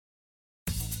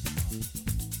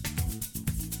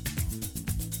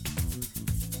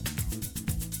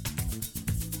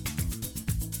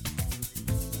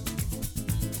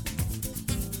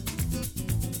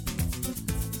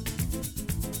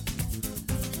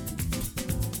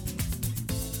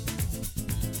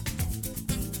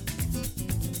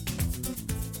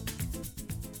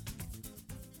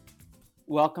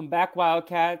Welcome back,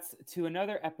 Wildcats, to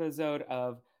another episode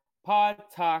of Pod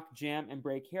Talk, Jam, and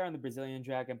Break here on the Brazilian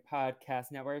Dragon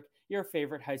Podcast Network, your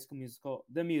favorite High School Musical,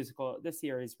 the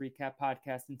series recap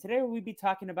podcast. And today we'll be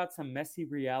talking about some messy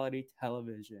reality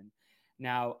television.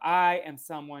 Now, I am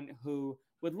someone who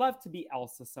would love to be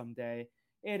Elsa someday.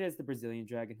 It is the Brazilian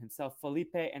Dragon himself,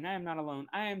 Felipe, and I am not alone.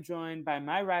 I am joined by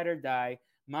my ride or die,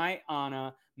 my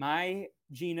Anna, my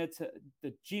Gina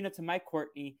to my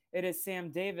Courtney. It is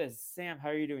Sam Davis. Sam, how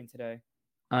are you doing today?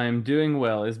 I'm doing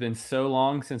well. It's been so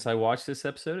long since I watched this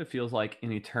episode. It feels like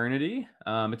an eternity.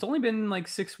 It's only been like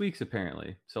 6 weeks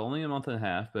apparently, so only a month and a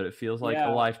half, but it feels like a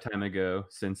lifetime ago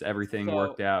since everything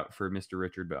worked out for Mr.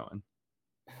 Richard Bowen.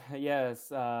 Yes.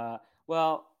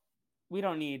 Well, we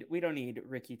don't need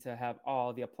Ricky to have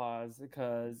all the applause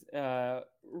because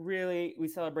really we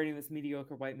celebrating this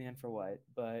mediocre white man for what?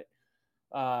 But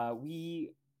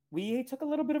we took a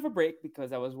little bit of a break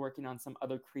because I was working on some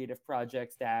other creative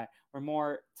projects that were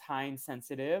more time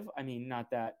sensitive. I mean, not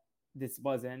that this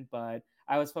wasn't, but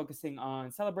I was focusing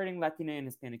on celebrating Latina and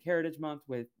Hispanic Heritage Month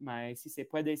with my Si Se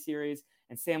Puede series,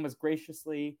 and Sam was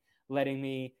graciously letting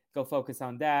me go focus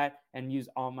on that and use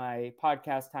all my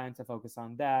podcast time to focus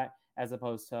on that, as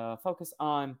opposed to focus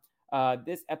on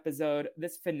this episode,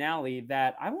 this finale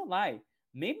that, I won't lie,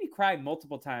 made me cry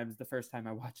multiple times the first time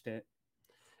I watched it.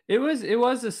 It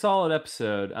was a solid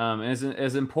episode.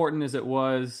 As important as it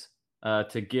was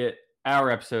to get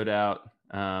our episode out,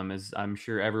 as I'm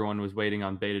sure everyone was waiting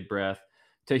on bated breath,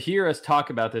 to hear us talk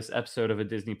about this episode of a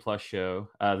Disney Plus show,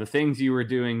 the things you were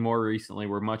doing more recently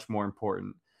were much more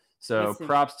important. So listen,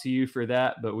 props to you for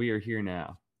that, but we are here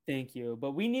now. Thank you.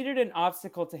 But we needed an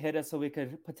obstacle to hit us so we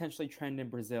could potentially trend in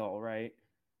Brazil, right?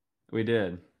 We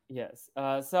did. Yes.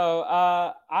 I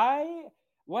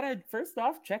want to first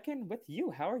off check in with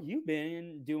you. How are you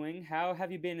been doing? How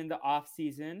have you been in the off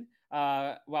season?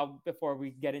 Well, before we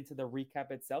get into the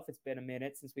recap itself, it's been a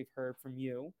minute since we've heard from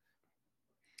you.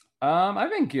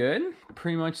 I've been good.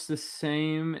 Pretty much the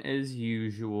same as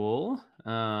usual,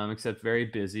 except very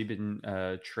busy. Been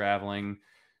traveling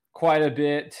quite a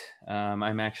bit.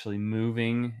 I'm actually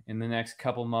moving in the next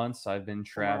couple months. I've been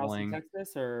traveling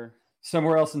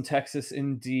somewhere else in Texas,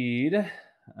 indeed.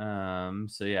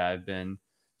 So yeah, I've been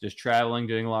just traveling,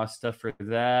 doing a lot of stuff for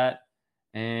that.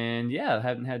 And yeah, I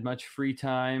haven't had much free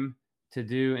time to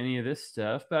do any of this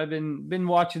stuff, but I've been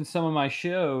watching some of my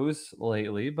shows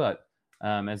lately, but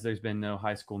as there's been no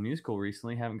High School Musical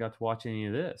recently, haven't got to watch any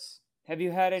of this. Have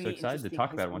you had any excited to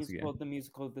talk about it once again?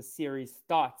 The series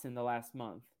thoughts in the last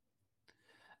month?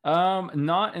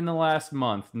 Not in the last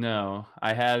month, no.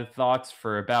 I had thoughts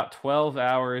for about 12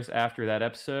 hours after that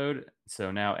episode,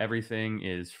 so now everything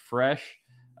is fresh.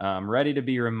 Ready to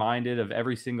be reminded of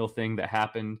every single thing that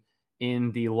happened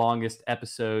in the longest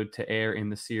episode to air in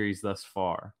the series thus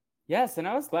far. Yes, and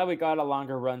I was glad we got a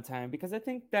longer runtime because I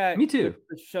think that me too.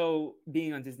 With the show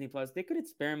being on Disney Plus, they could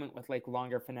experiment with like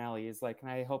longer finales. Like, and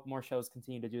I hope more shows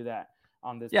continue to do that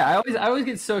on this. Yeah, I always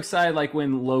get so excited like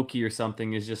when Loki or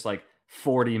something is just like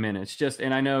 40 minutes.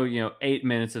 And I know 8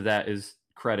 minutes of that is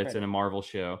credits in a Marvel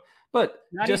show, but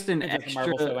not just an extra extra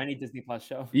Marvel show, any Disney Plus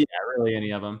show. Yeah, really,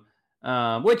 any of them.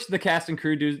 Which the cast and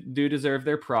crew do deserve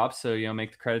their props. So,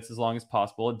 make the credits as long as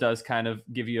possible. It does kind of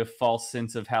give you a false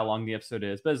sense of how long the episode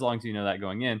is. But as long as you know that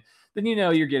going in, then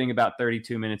you're getting about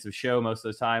 32 minutes of show most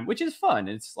of the time, which is fun.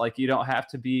 It's like you don't have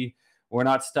to be, we're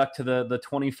not stuck to the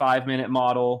 25-minute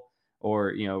model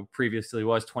or, previously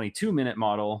was 22-minute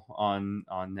model on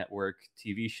network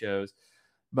TV shows.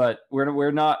 But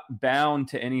we're not bound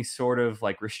to any sort of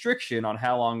like restriction on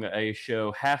how long a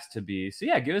show has to be. So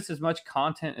yeah, give us as much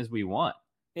content as we want.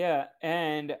 Yeah,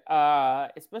 and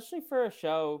especially for a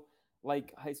show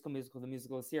like High School Musical, the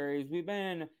musical series, we've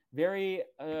been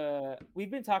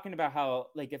talking about how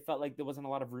like it felt like there wasn't a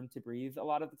lot of room to breathe a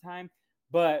lot of the time.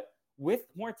 But with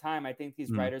more time, I think these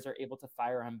writers are able to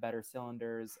fire on better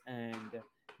cylinders and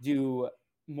do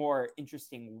more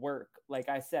interesting work. Like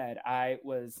I said, I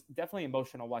was definitely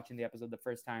emotional watching the episode the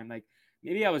first time. Like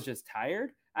maybe I was just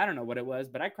tired. I don't know what it was,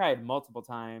 but I cried multiple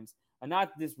times. And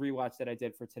not this rewatch that I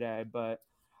did for today, but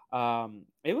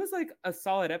it was like a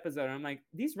solid episode. I'm like,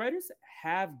 these writers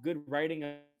have good writing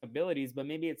abilities, but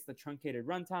maybe it's the truncated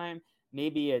runtime.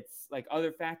 Maybe it's like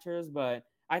other factors, but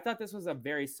I thought this was a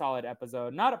very solid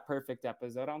episode. Not a perfect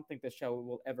episode. I don't think the show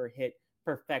will ever hit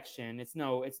perfection. It's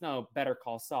no Better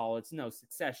Call Saul. It's no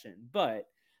Succession. But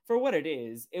for what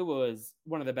it was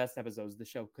one of the best episodes the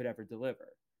show could ever deliver.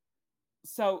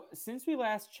 So, since we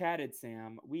last chatted,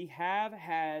 Sam, we have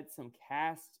had some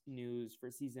cast news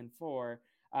for season 4.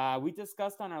 We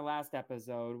discussed on our last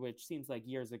episode, which seems like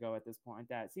years ago at this point,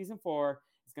 that season 4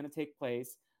 is going to take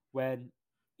place when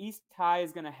East High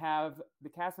is going to have the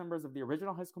cast members of the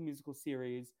original High School Musical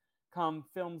series come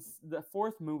film the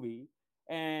 4th movie.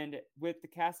 And with the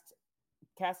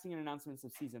casting and announcements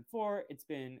of season 4, it's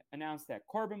been announced that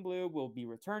Corbin Bleu will be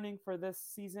returning for this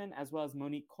season, as well as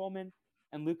Monique Coleman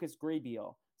and Lucas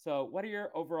Graybeal. So what are your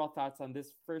overall thoughts on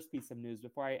this first piece of news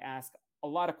before I ask a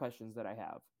lot of questions that I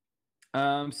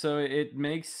have? So it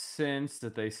makes sense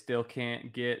that they still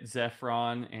can't get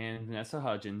Zephron and Vanessa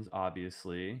Hudgens,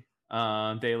 obviously.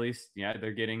 They at least,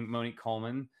 they're getting Monique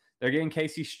Coleman. They're getting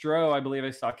Casey Stroh. I believe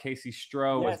I saw Casey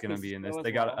Stroh was going to be in this.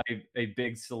 They got a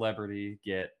big celebrity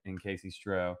get in Casey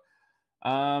Stroh.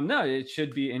 No, it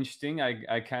should be interesting.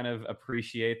 I kind of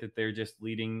appreciate that they're just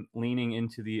leaning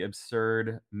into the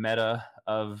absurd meta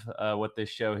of what this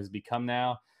show has become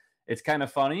now. It's kind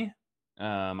of funny.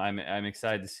 I'm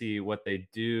excited to see what they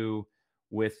do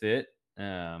with it.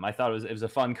 I thought it was a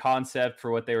fun concept for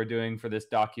what they were doing for this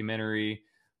documentary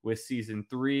with season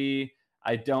 3.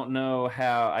 I don't know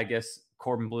how, I guess,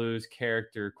 Corbin Bleu's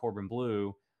character, Corbin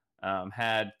Bleu,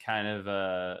 had kind of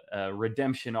a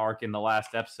redemption arc in the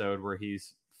last episode where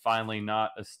he's finally not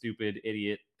a stupid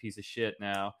idiot piece of shit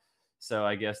now. So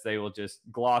I guess they will just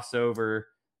gloss over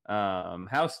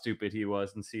how stupid he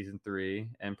was in season 3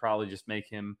 and probably just make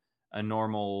him a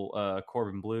normal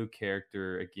Corbin Bleu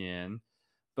character again.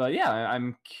 But yeah,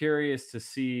 I'm curious to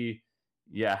see,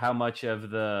 how much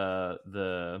of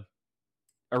the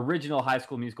original High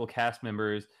School Musical cast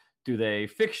members do they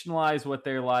fictionalize what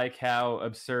they're like? How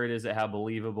absurd is it? How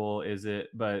believable is it?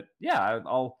 But yeah,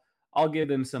 I'll give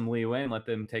them some leeway and let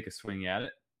them take a swing at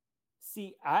it.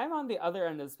 See, I'm on the other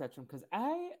end of the spectrum because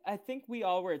I think we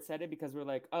all were excited because we're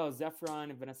like, oh, Zephron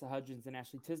and Vanessa Hudgens and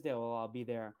Ashley Tisdale will all be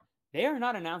there. They are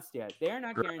not announced yet. They are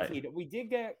not guaranteed. Right. We did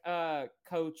get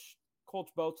Coach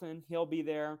Bolton. He'll be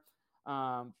there.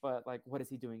 But like, what is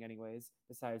he doing anyways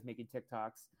besides making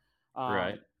TikToks?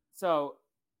 Right. So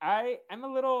I'm a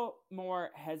little more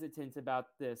hesitant about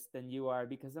this than you are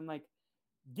because I'm like,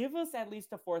 give us at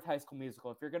least a 4th High School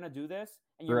Musical. If you're going to do this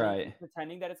and you're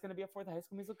pretending that it's going to be a 4th High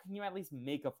School Musical, can you at least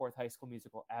make a 4th High School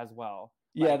Musical as well?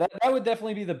 Yeah, that would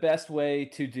definitely be the best way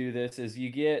to do this is you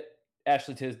get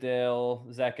Ashley Tisdale,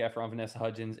 Zac Efron, Vanessa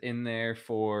Hudgens in there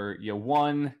for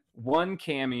one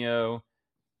cameo.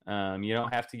 You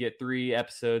don't have to get 3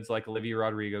 episodes like Olivia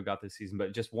Rodrigo got this season,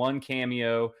 but just one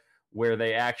cameo where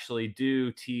they actually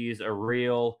do tease a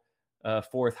real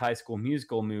 4th High School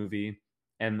Musical movie,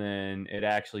 and then it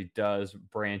actually does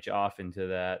branch off into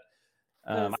that.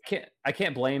 I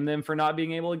can't blame them for not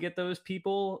being able to get those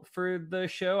people for the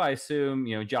show. I assume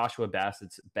Joshua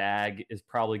Bassett's bag is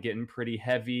probably getting pretty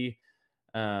heavy,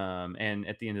 and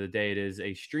at the end of the day, it is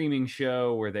a streaming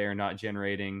show where they are not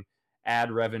generating ad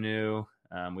revenue.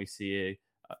 We see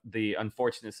the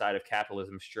unfortunate side of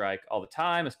capitalism strike all the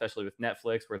time, especially with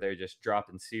Netflix, where they're just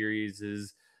dropping series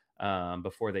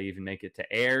before they even make it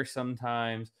to air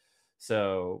sometimes.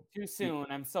 So too soon.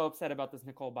 I'm so upset about this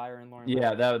Nicole Byer and Lauren.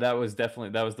 Yeah, that was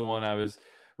the one I was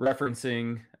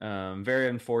referencing. Very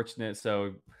unfortunate.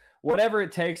 So whatever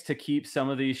it takes to keep some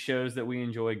of these shows that we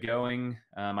enjoy going,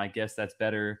 I guess that's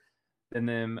better than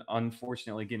them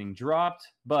unfortunately getting dropped.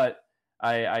 But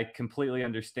I completely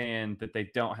understand that they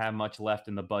don't have much left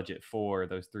in the budget for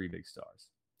those 3 big stars.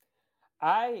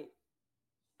 I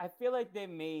feel like they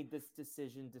made this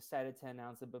decision, decided to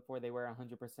announce it before they were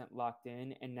 100% locked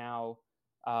in. And now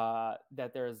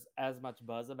that there's as much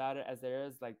buzz about it as there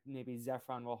is, like maybe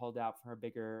Zephron will hold out for a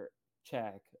bigger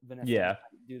check. Vanessa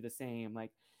will do the same.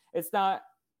 Like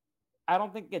I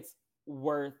don't think it's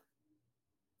worth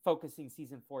focusing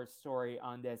season 4's story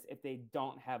on this if they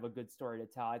don't have a good story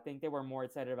to tell. I think they were more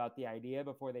excited about the idea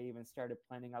before they even started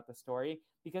planning out the story,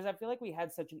 because I feel like we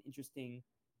had such an interesting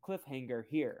cliffhanger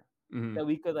here that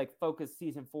we could like focus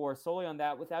season 4 solely on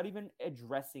that without even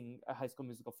addressing a High School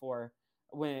Musical 4,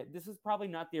 when this is probably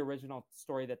not the original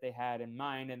story that they had in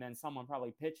mind. And then someone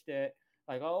probably pitched it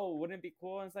like, oh, wouldn't it be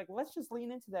cool? And it's like, let's just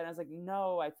lean into that. And I was like,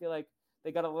 no, I feel like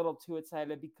they got a little too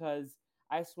excited, because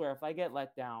I swear if I get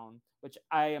let down, which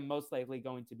I am most likely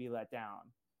going to be let down,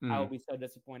 I will be so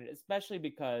disappointed, especially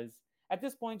because at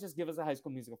this point, just give us a High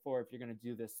School Musical 4 if you're going to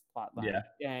do this plot line.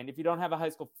 Yeah. And if you don't have a High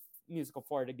School Musical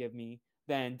 4 to give me,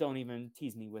 then don't even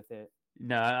tease me with it.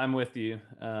 No, I'm with you.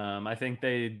 I think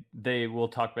they will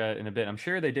talk about it in a bit. I'm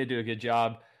sure they did do a good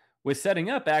job with setting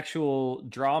up actual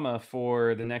drama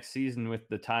for the next season with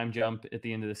the time jump at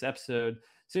the end of this episode.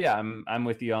 So yeah, I'm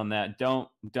with you on that. Don't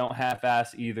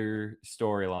half-ass either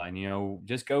storyline. You know,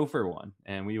 just go for one,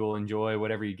 and we will enjoy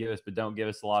whatever you give us. But don't give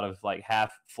us a lot of like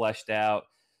half fleshed out,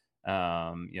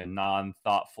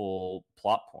 non-thoughtful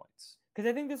plot points. Because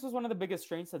I think this was one of the biggest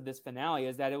strengths of this finale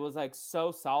is that it was like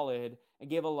so solid and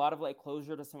gave a lot of like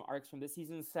closure to some arcs from this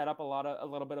season, set up a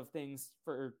little bit of things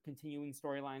for continuing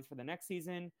storylines for the next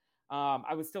season.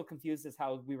 I was still confused as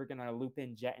how we were gonna loop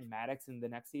in Jet and Maddox in the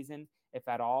next season, if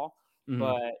at all. Mhm.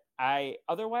 But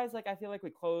otherwise, like I feel like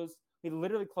we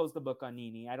literally closed the book on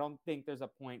Nini. I don't think there's a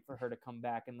point for her to come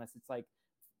back unless it's like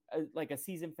a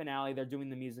season finale. They're doing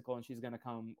the musical and she's gonna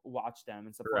come watch them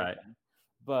and support Right. them.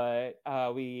 But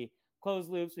we close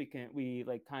loops. We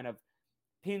like kind of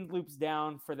pinned loops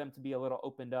down for them to be a little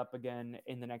opened up again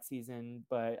in the next season.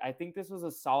 But I think this was a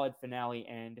solid finale,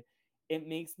 and it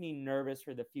makes me nervous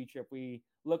for the future if we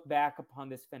look back upon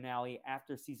this finale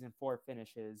after season 4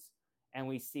 finishes and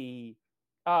we see,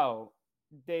 oh,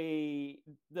 the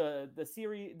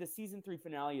season 3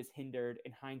 finale is hindered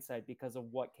in hindsight because of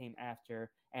what came after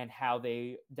and how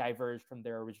they diverged from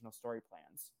their original story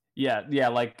plans. Yeah,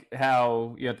 like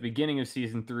how at the beginning of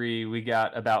season 3, we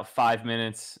got about 5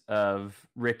 minutes of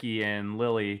Ricky and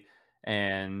Lily,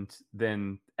 and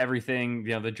then everything,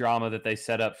 the drama that they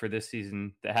set up for this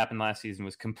season that happened last season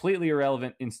was completely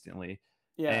irrelevant instantly.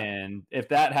 Yeah. And if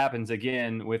that happens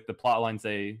again with the plot lines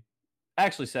they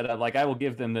actually set up, like I will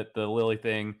give them that the Lily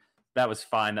thing, that was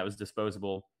fine, that was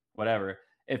disposable, whatever.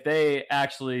 If they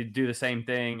actually do the same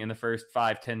thing in the first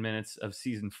 5-10 minutes of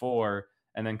season 4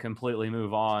 and then completely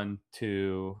move on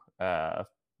to the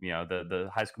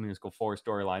High School Musical 4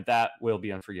 storyline, that will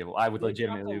be unforgivable. I would They dropped a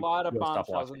legitimately lot of will stop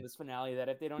bombshells in watching. this finale that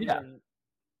if they don't Yeah, even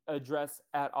address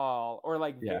at all, or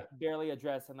like yeah, barely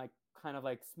address and like kind of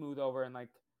like smooth over and like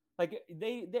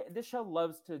they this show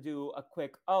loves to do a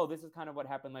quick, oh, this is kind of what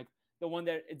happened. Like the one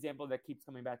that example that keeps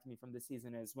coming back to me from this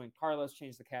season is when Carlos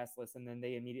changed the cast list and then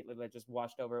they immediately like just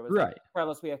washed over. It was like, right.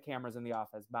 Carlos, we have cameras in the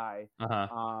office. Bye.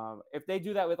 Uh-huh. If they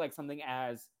do that with like something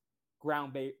as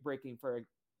groundbreaking for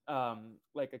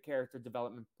like a character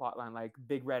development plotline like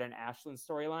Big Red and Ashlyn's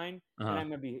storyline, then Uh-huh. I'm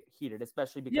gonna be heated,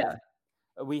 especially because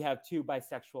Yeah. we have two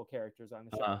bisexual characters on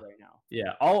the show right now.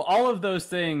 Yeah, all of those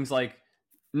things, like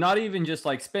not even just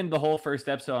like spend the whole first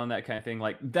episode on that kind of thing.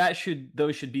 Like those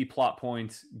should be plot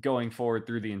points going forward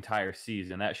through the entire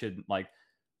season. That should like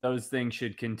those things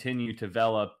should continue to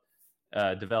develop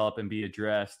and be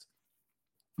addressed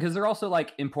because they're also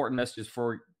like important messages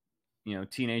for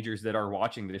teenagers that are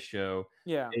watching this show.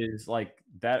 Yeah. Is like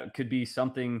that could be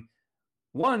something,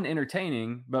 one,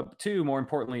 entertaining, but two, more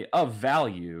importantly, of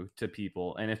value to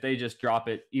people. And if they just drop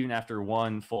it even after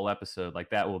one full episode,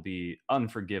 like that will be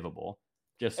unforgivable.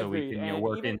 Just so we Agreed. can And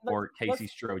work even in more Casey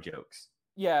Stro jokes.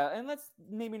 yeah, and let's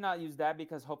maybe not use that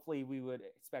because hopefully we would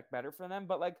expect better from them,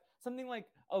 but like something like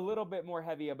a little bit more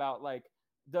heavy about like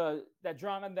that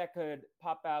drama that could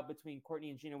pop out between Courtney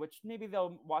and Gina, which maybe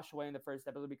they'll wash away in the first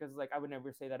episode because like I would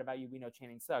never say that about you. We know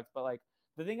Channing sucks, but like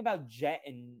the thing about Jet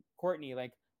and Courtney,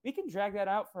 like we can drag that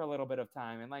out for a little bit of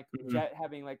time, and like Mhm. Jet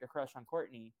having like a crush on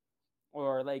Courtney,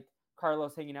 or like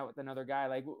Carlos hanging out with another guy.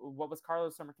 Like what was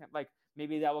Carlos summer camp? Like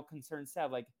maybe that will concern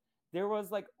Seb. Like there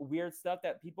was like weird stuff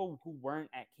that people who weren't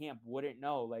at camp wouldn't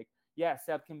know. Like yeah,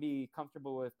 Seb can be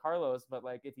comfortable with Carlos, but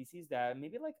like if he sees that,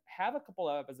 maybe like have a couple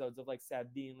of episodes of like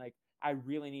Seb being like, I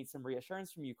really need some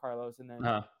reassurance from you, Carlos, and then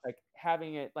Uh, like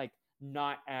having it like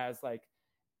not as like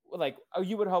oh,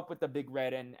 you would hope with the Big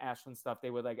Red and Ashlyn stuff they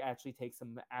would like actually take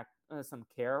some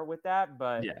care with that,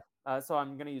 but yeah. so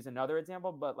I'm gonna use another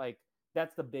example, but like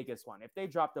that's the biggest one. If they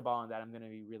drop the ball on that, I'm gonna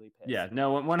be really Yeah. pissed.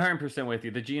 No, 100% with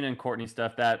you. The Gina and Courtney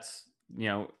stuff, that's,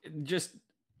 just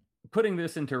putting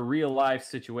this into real life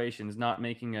situations, not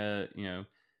making a,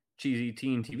 cheesy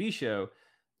teen TV show,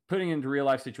 putting into real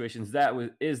life situations,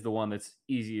 is the one that's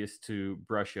easiest to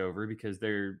brush over because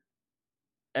they're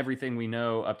everything we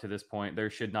know up to this point. There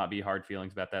should not be hard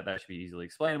feelings about that. That should be easily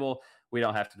explainable. We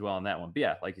don't have to dwell on that one. But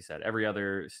yeah, like you said, every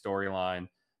other storyline,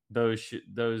 those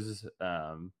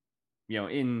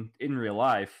in real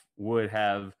life would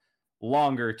have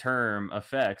longer term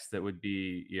effects that would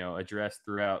be addressed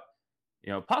throughout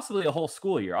possibly a whole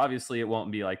school year. Obviously, it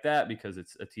won't be like that because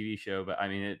it's a TV show. But I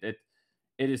mean, it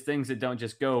is things that don't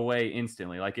just go away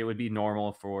instantly. Like it would be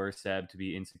normal for Seb to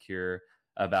be insecure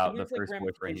And about the there's like first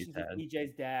boyfriend he's ramifications with had.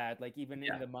 PJ's dad. Like even in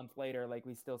Yeah. the month later, like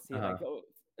we still see like Uh-huh. oh,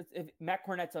 if Matt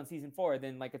Cornett's on season 4,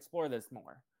 then like explore this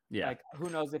more. Yeah. Like, who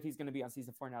knows if he's going to be on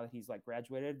season 4 now that he's like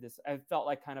graduated. This I felt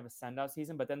like kind of a send out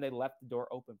season, but then they left the door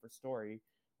open for story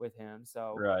with him,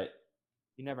 so Right.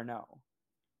 you never know.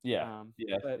 Yeah.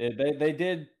 Yeah. But They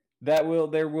did there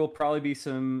will probably be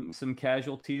some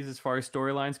casualties as far as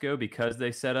storylines go because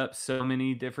they set up so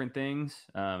many different things.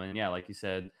 And yeah, like you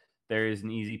said, there is an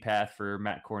easy path for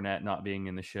Matt Cornett not being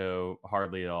in the show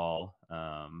hardly at all.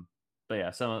 But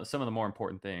yeah, some of the more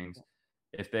important things,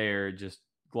 if they're just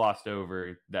glossed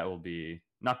over, that will be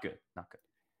not good. Not good.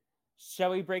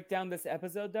 shall we break down this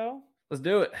episode though? Let's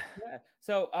do it. Yeah.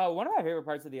 So one of my favorite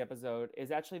parts of the episode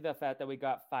is actually the fact that we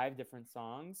got 5 different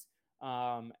songs.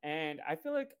 And I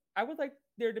feel like I would like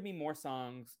there to be more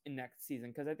songs in next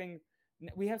season because I think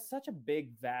we have such a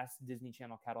big, vast Disney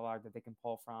Channel catalog that they can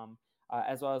pull from,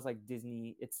 as well as like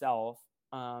Disney itself.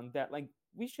 That like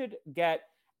we should get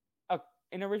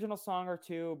an original song or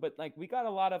two, but like we got a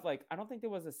lot of like I don't think there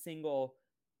was a single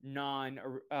non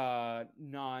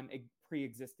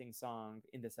pre-existing song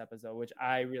in this episode, which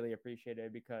I really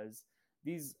appreciated because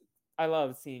these I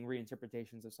love seeing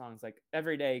reinterpretations of songs. Like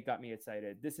Every Day got me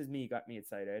excited. This Is Me got me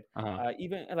excited.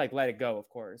 Even like Let It Go, of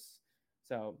course.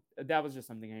 So that was just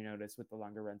something I noticed with the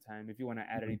longer runtime. If you want to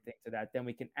add anything to that, then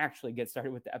we can actually get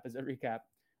started with the episode recap,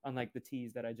 unlike the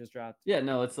tease that I just dropped. Yeah,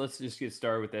 no, let's just get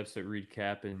started with the episode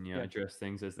recap and address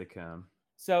things as they come.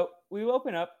 So we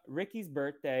open up Ricky's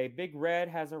birthday. Big Red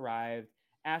has arrived.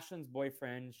 Ashlyn's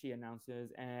boyfriend, she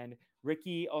announces, and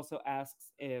Ricky also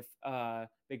asks if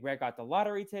Big Red got the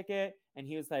lottery ticket, and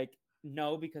he was like,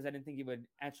 no, because I didn't think he would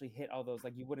actually hit all those.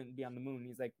 Like, you wouldn't be on the moon. And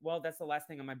he's like, well, that's the last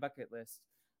thing on my bucket list.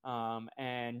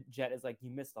 And Jet is like, you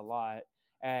missed a lot.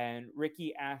 And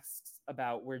Ricky asks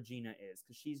about where Gina is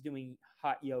because she's doing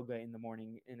hot yoga in the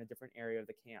morning in a different area of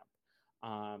the camp.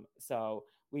 So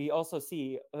we also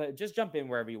see, just jump in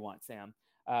wherever you want, Sam.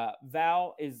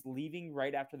 Val is leaving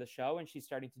right after the show and she's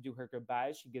starting to do her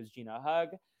goodbyes. She gives Gina a hug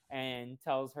and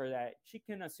tells her that she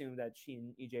can assume that she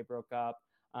and EJ broke up,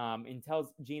 and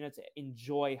tells Gina to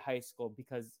enjoy high school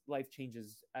because life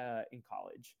changes in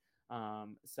college.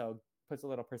 So puts a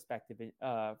little perspective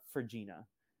for Gina.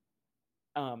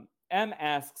 M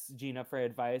asks Gina for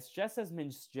advice just as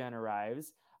Ms. Jen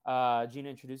arrives. Gina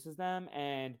introduces them,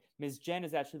 and Ms. Jen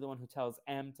is actually the one who tells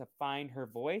M to find her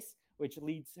voice, which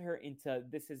leads her into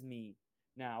This Is Me.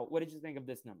 Now, what did you think of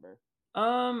this number?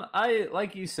 I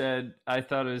like you said, I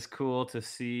thought it was cool to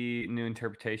see new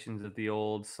interpretations of the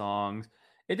old songs.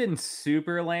 It didn't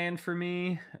super land for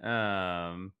me.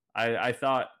 I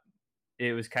thought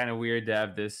it was kind of weird to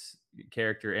have this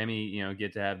character Emmy,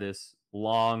 get to have this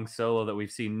long solo that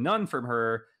we've seen none from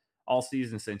her all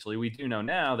season. Essentially, we do know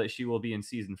now that she will be in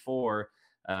season 4.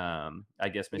 I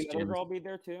guess Miss Jen will be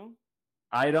there too.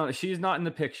 She's not in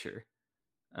the picture.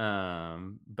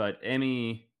 But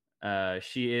Emmy,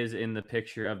 she is in the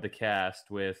picture of the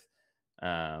cast with,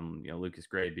 Lucas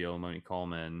Grabeel, Monique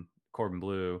Coleman, Corbin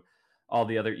Bleu, all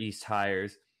the other East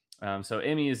hires. So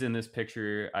Emmy is in this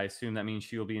picture. I assume that means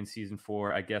she will be in season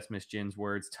 4. I guess Miss Jen's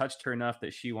words touched her enough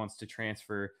that she wants to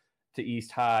transfer to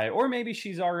East High, or maybe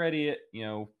she's already at,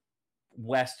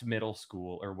 West Middle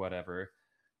School or whatever.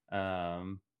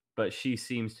 But she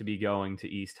seems to be going to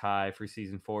East High for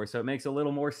season 4. So it makes a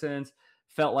little more sense.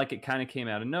 Felt like it kind of came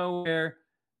out of nowhere.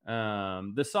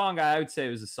 The song, I would say,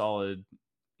 was a solid,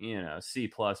 C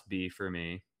plus B for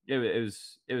me. It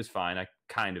was fine. I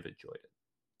kind of enjoyed it.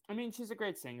 I mean, she's a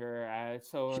great singer.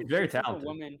 So she's very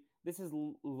talented. This is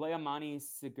Leamani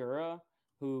Segura,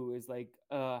 who is like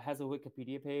has a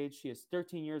Wikipedia page. She is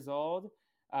 13 years old.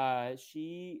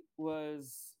 She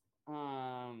was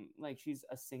she's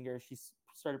a singer. She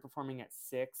started performing at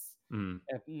 6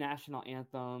 national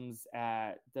anthems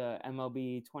at the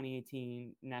MLB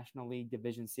 2018 National League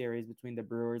Division Series between the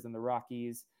Brewers and the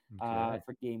Rockies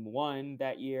for Game 1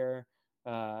 that year.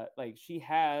 She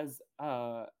has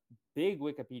a big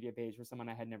Wikipedia page for someone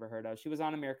I had never heard of. She was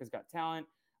on America's Got Talent,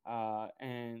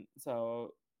 and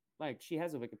so she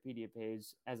has a Wikipedia page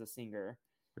as a singer.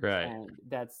 Right. And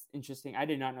that's interesting. I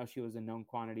did not know she was a known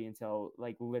quantity until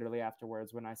literally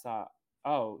afterwards when I saw,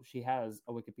 oh, she has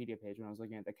a Wikipedia page when I was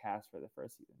looking at the cast for the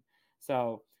first season.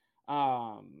 So,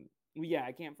 yeah,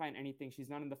 I can't find anything. She's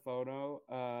not in the photo.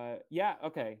 Yeah,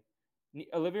 okay.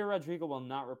 Olivia Rodrigo will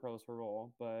not reprise her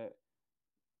role, but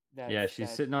she's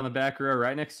sitting on the back row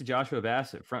right next to Joshua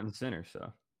Bassett, front and center.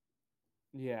 So,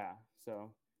 yeah,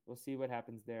 so we'll see what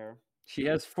happens there. She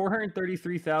has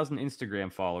 433,000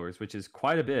 Instagram followers, which is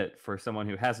quite a bit for someone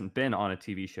who hasn't been on a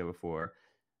TV show before.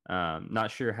 Not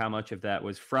sure how much of that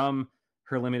was from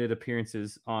her limited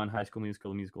appearances on High School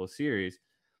Musical, the musical series,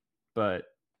 but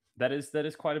that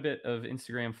is quite a bit of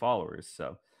Instagram followers.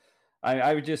 So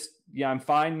I would just, I'm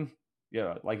fine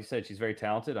yeah, like you said, she's very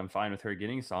talented. I'm fine with her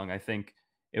getting a song. I think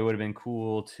it would have been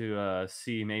cool to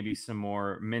see maybe some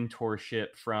more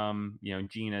mentorship from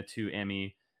Gina to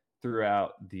Emmy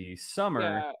throughout the summer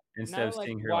Yeah, instead now of like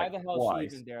seeing her why like the hell is she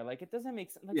twice. even there? Like it doesn't make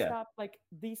sense. Like Yeah. stop. Like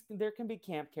these, there can be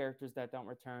camp characters that don't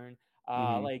return.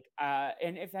 Hmm.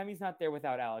 And if Emmy's not there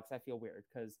without Alex, I feel weird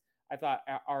because I thought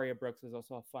Aria Brooks was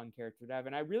also a fun character to have,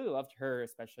 and I really loved her,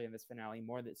 especially in this finale,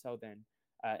 more so than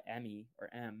Emmy or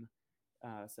M.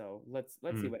 So let's see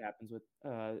Hmm. what happens with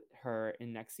her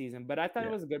in next season. But I thought it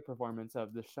Yeah. was a good performance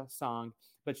of the song,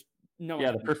 but no one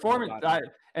Yeah, the should be singing performance, about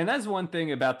her. and that's one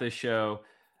thing about this show.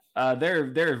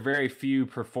 There are very few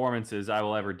performances I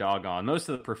will ever dog on. Most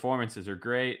of the performances are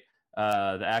great.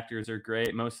 The actors are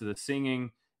great. Most of the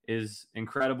singing is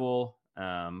incredible.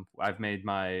 I've made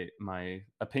my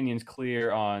opinions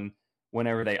clear on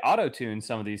whenever they auto tune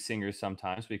some of these singers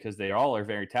sometimes because they all are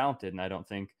very talented, and I don't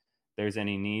think there's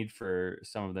any need for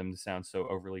some of them to sound so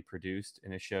overly produced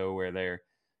in a show where they're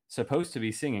supposed to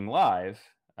be singing live.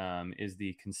 Is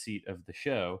the conceit of the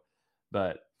show,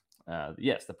 but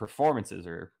yes, the performances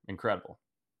are incredible.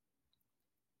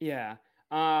 Yeah.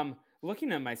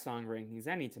 Looking at my song rankings,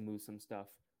 I need to move some stuff,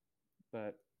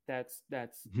 but that's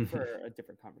for a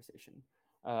different conversation.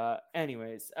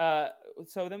 Anyways,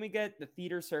 so then we get the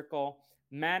theater circle.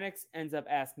 Maddox ends up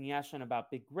asking Ashlyn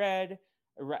about Big Red.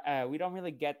 We don't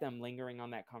really get them lingering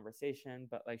on that conversation,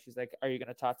 but like she's like, "Are you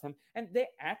gonna talk to him?" And they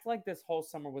act like this whole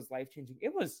summer was life changing.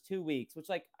 It was 2 weeks, which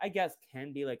like I guess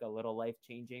can be like a little life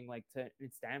changing, like to an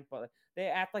extent, but they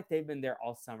act like they've been there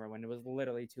all summer when it was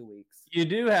literally 2 weeks. You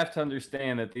do have to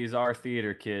understand that these are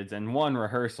theater kids, and one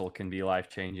rehearsal can be life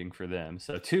changing for them.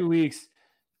 So 2 weeks,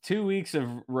 2 weeks of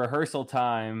rehearsal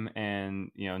time,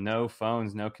 and no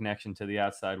phones, no connection to the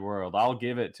outside world. I'll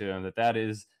give it to them that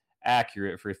is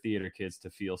accurate for theater kids to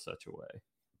feel such a way.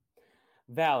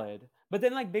 Valid. But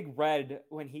then like Big Red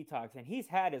when he talks and he's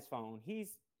had his phone,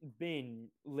 he's been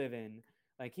living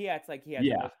like he acts like he had the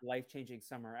Yeah, most life-changing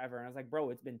summer ever. And I was like, bro,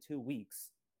 it's been 2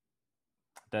 weeks.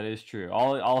 that is true.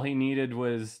 All he needed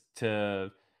was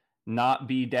to not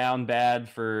be down bad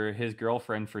for his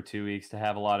girlfriend for 2 weeks to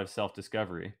have a lot of self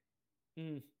discovery.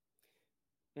 Mm.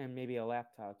 And maybe a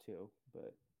laptop too.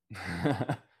 But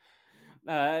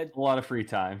A uh lot of free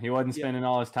time. He wasn't yeah, spending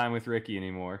all his time with Ricky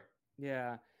anymore.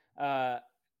 yeah. Uh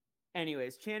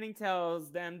anyways, Channing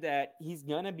tells them that he's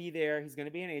gonna be there, he's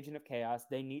gonna be an agent of chaos.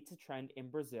 They need to trend in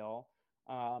Brazil.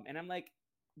 And I'm like,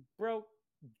 bro,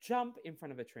 jump in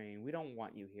front of a train. We don't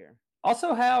want you here.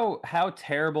 Also, how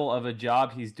terrible of a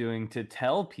job he's doing to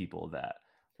tell people that.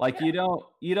 Like Yeah.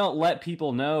 you don't let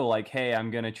people know like, hey, I'm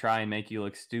gonna try and make you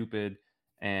look stupid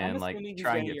I'm and like assuming he's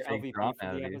try and getting get your fake drama LVP for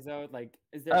out the of you. episode. Like,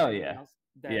 is there Oh anyone yeah. else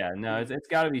that Yeah, no, you? it's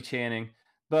got to be Channing.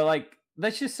 But like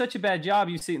that's just such a bad job.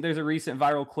 You've seen there's a recent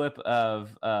viral clip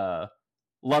of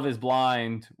Love is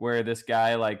Blind where this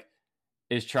guy like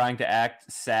is trying to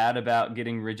act sad about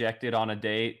getting rejected on a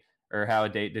date or how a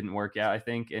date didn't work out, I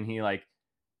think, and he like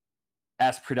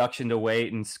asks production to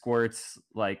wait and squirts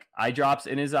like eye drops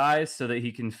in his eyes so that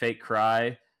he can fake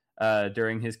cry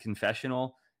during his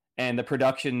confessional. And the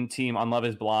production team on Love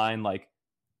is Blind, like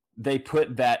they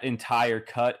put that entire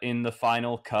cut in the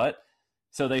final cut.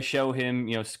 So they show him,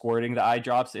 squirting the eye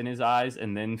drops in his eyes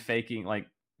and then faking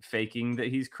that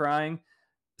he's crying.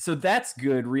 So that's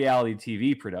good reality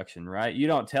TV production, right? You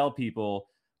don't tell people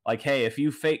like, hey, if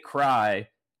you fake cry,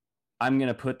 I'm going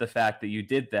to put the fact that you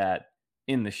did that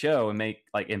in the show and make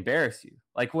like embarrass you.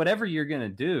 Like whatever you're going to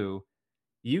do,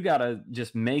 you got to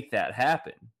just make that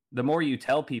happen. The more you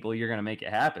tell people you're going to make it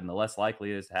happen, the less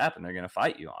likely it is to happen. They're going to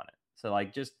fight you on it. So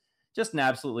like just an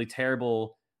absolutely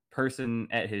terrible person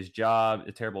at his job,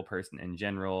 a terrible person in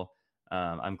general.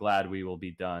 I'm glad we will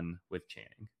be done with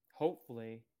Channing.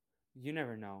 Hopefully, you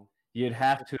never know. You'd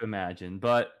have to imagine,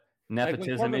 but Like when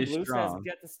nepotism Corbin is Blue says strong.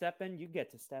 get to step in, you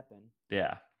get to step in.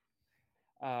 Yeah.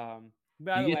 By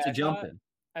You the way, get to jump in.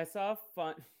 I saw a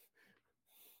fun.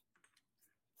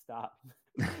 Stop.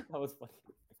 That was funny.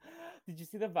 Did you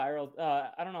see the viral?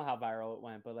 I don't know how viral it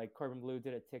went, but like Corbin Blue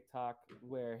did a TikTok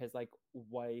where his like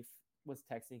wife was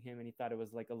texting him and he thought it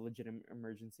was like a legitimate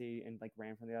emergency and like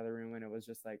ran from the other room and it was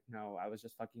just like, no, I was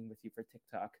just fucking with you for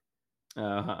TikTok.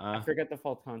 I forget the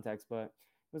full context, but it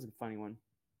was a funny one.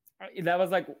 That was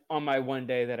like on my one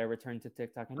day that I returned to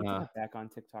TikTok. I need to get back on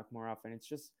TikTok more often. It's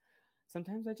just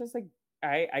sometimes I just like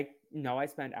I know I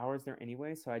spend hours there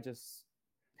anyway, so I just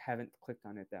haven't clicked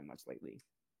on it that much lately.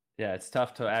 Yeah, it's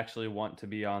tough to actually want to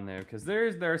be on there because there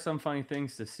are some funny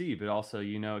things to see, but also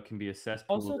it can be a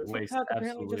cesspool Also, that wastes TikTok apparently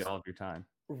absolutely just all of your time.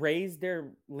 raised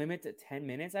their limit to 10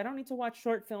 minutes. I don't need to watch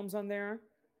short films on there.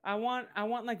 I want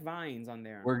like vines on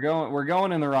there. We're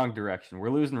going in the wrong direction. We're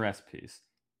losing recipes.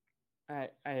 I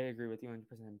agree with you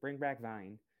 100%. Bring back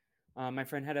Vine. My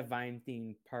friend had a Vine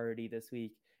themed party this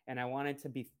week, and I wanted to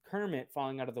be Kermit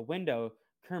falling out of the window,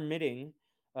 Kermitting.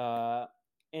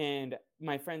 And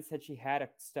my friend said she had a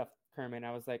stuffed Kermit.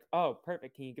 I was like, "Oh,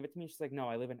 perfect. Can you give it to me?" She's like, "No,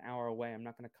 I live an hour away. I'm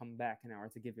not going to come back an hour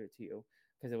to give it to you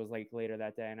because it was like later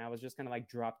that day." And I was just going to like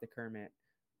drop the Kermit,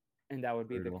 and that would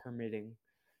be the Brutal. Kermitting.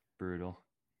 Brutal.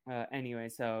 Anyway,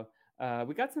 so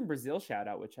we got some Brazil shout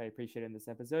out, which I appreciate in this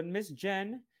episode. Miss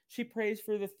Jen, she prays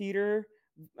for the theater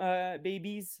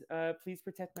babies. Please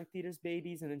protect my theater's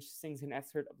babies. And then she sings an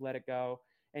excerpt of Let It Go.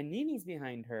 And Nini's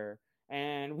behind her.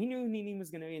 And we knew Nini was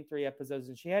going to be in 3 episodes,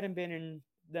 and she hadn't been in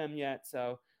them yet.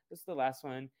 So this is the last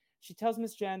one. She tells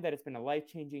Miss Jen that it's been a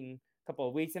life-changing couple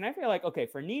of weeks. And I feel like, okay,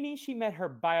 for Nini, she met her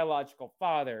biological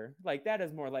father. Like, that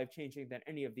is more life-changing than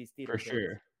any of these theater For kids.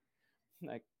 sure.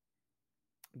 Like,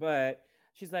 but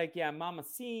she's like, yeah, Mama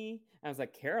C. I was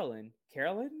like, Carolyn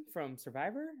from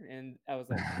Survivor? And I was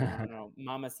like, no.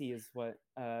 Mama C is what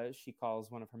she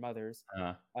calls one of her mothers.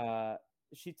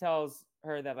 She tells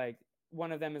her that like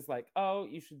one of them is like, oh,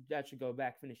 that should go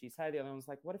back finish East High. The other one was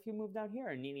like, what if you move down here?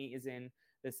 And Nini is in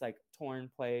this like torn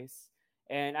place.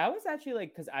 And I was actually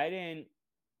like, because I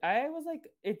was like,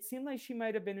 it seemed like she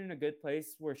might have been in a good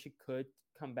place where she could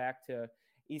come back to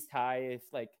East High if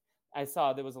like I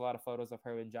saw there was a lot of photos of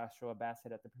her and Joshua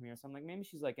Bassett at the premiere. So I'm like, maybe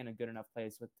she's like in a good enough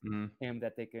place with him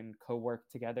that they can co-work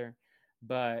together.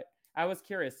 But I was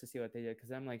curious to see what they did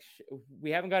because I'm like,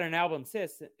 we haven't got an album,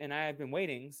 sis, and I've been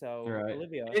waiting. So right.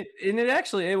 Olivia,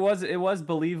 it was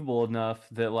believable enough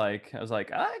that like I was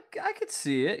like I could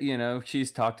see it. You know,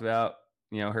 she's talked about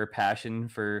her passion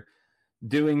for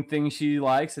doing things she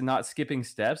likes and not skipping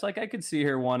steps. Like I could see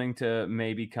her wanting to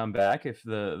maybe come back if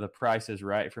the price is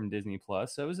right from Disney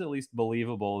Plus. So it was at least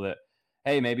believable that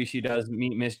hey, maybe she does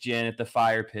meet Miss Jen at the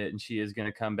fire pit and she is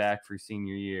going to come back for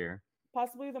senior year.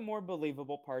 possibly the more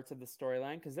believable parts of the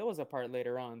storyline because there was a part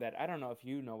later on that I don't know if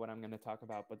you know what I'm going to talk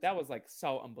about, but that was like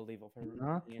so unbelievable for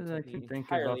Not me and that I took me can think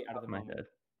of off entirely the out of top the of my moment. head.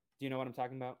 Do you know what I'm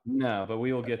talking about? No, but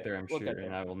we will get Okay, there, I'm we'll sure, get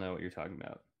and there. I will know what you're talking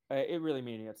about. It really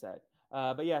made me upset.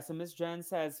 But yeah, so Miss Jen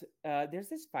says, there's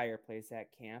this fireplace at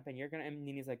camp, and and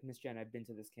Nini's like, Miss Jen, I've been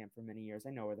to this camp for many years.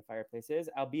 I know where the fireplace is.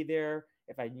 I'll be there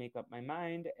if I make up my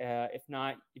mind. If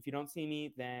not, if you don't see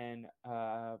me, then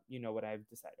you know what I've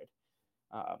decided.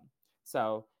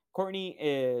 So Courtney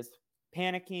is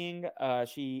panicking.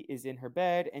 She is in her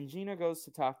bed, and Gina goes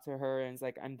to talk to her and is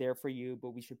like, I'm there for you,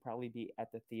 but we should probably be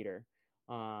at the theater.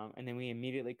 And then we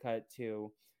immediately cut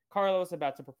to Carlos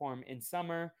about to perform in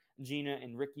summer. Gina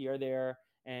and Ricky are there,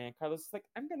 and Carlos is like,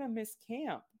 I'm gonna miss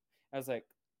camp. I was like,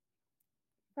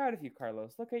 proud of you,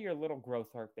 Carlos. Look at your little growth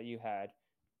arc that you had.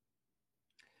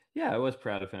 Yeah, I was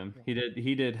proud of him. Yeah.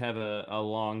 He did have a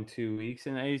long 2 weeks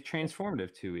and a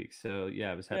transformative 2 weeks. So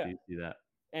yeah, I was happy Yeah. to see that.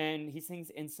 And he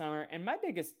sings in summer. And my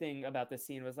biggest thing about this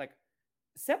scene was like,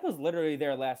 Seth was literally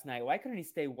there last night. Why couldn't he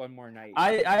stay one more night?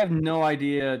 I have no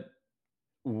idea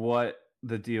what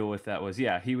the deal with that was.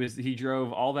 Yeah, he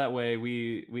drove all that way.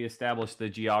 We established the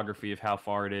geography of how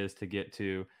far it is to get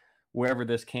to wherever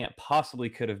this camp possibly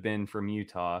could have been from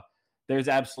Utah. There's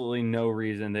absolutely no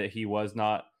reason that he was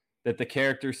not that the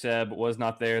character Seb was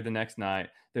not there the next night.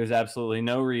 There's absolutely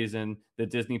no reason that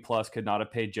Disney Plus could not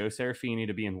have paid Joe Serafini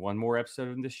to be in one more episode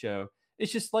of the show.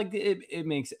 It's just like it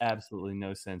makes absolutely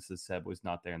no sense that Seb was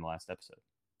not there in the last episode.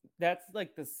 That's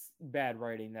like this bad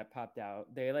writing that popped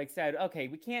out. They like said, okay,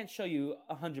 we can't show you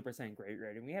 100% great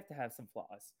writing. We have to have some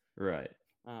flaws. Right.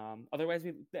 Otherwise,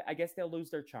 I guess they'll lose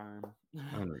their charm.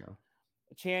 I don't know.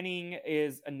 Channing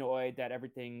is annoyed that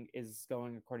everything is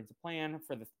going according to plan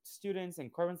for the students,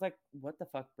 and Corbin's like, "What the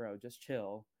fuck, bro? Just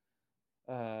chill.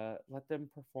 Let them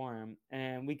perform."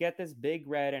 And we get this big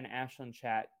Red and Ashlyn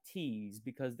chat tease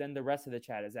because then the rest of the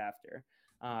chat is after.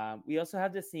 We also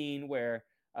have the scene where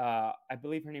I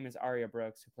believe her name is Aria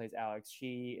Brooks, who plays Alex.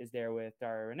 She is there with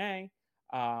Daria Renee,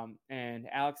 and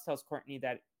Alex tells Courtney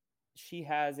that she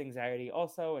has anxiety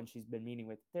also, and she's been meeting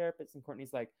with therapists. And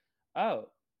Courtney's like, "Oh,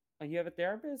 you have a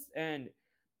therapist?" And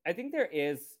I think there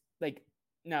is like,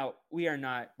 now we are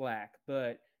not Black,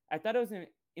 but I thought it was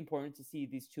important to see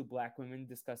these 2 Black women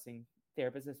discussing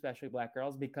therapists, especially Black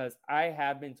girls, because I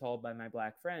have been told by my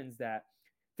Black friends that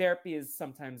therapy is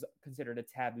sometimes considered a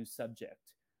taboo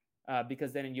subject,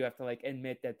 because then you have to like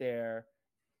admit that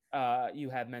you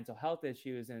have mental health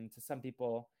issues, and to some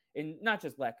people in not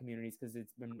just Black communities, because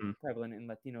it's been prevalent in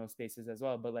Latino spaces as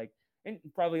well, but like and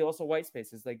probably also white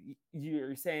spaces, like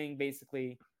you're saying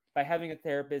basically by having a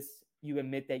therapist you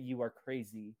admit that you are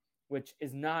crazy, which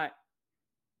is not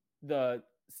the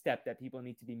step that people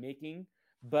need to be making.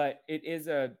 but it is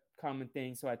a common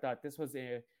thing. So I thought this was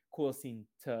a cool scene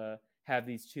to have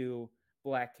these two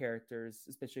black characters,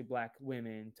 especially black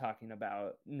women, talking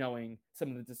about knowing some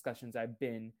of the discussions I've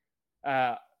been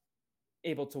uh,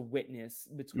 able to witness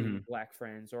between Mhm. black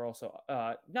friends, or also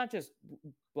not just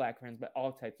black friends, but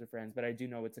all types of friends. But I do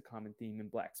know it's a common theme in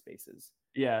black spaces.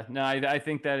 Yeah, no, I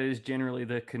think that is generally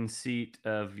the conceit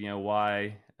of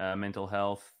why mental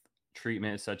health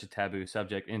treatment is such a taboo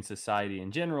subject in society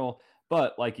in general.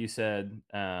 But like you said,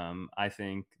 I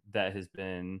think that has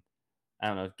been, I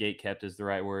don't know if gate kept is the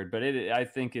right word, but I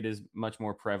think it is much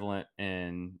more prevalent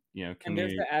in And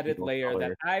there's community the added people of layer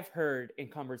that color. I've heard in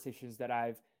conversations that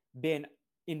I've been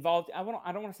involved. I don't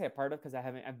want to say a part of, because I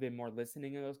haven't. I've been more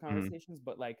listening in those Mhm, conversations.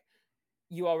 But like,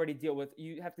 you have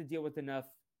to deal with enough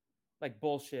like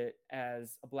bullshit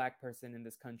as a black person in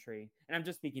this country, and I'm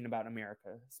just speaking about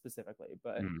America specifically,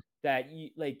 but mhm, that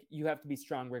you have to be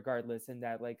strong regardless, and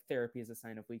that like therapy is a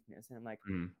sign of weakness. And like,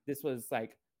 mhm, this was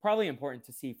like probably important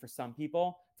to see for some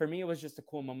people. For me, it was just a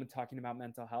cool moment talking about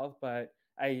mental health, but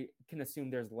I can assume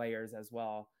there's layers as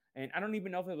well. And I don't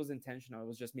even know if it was intentional. It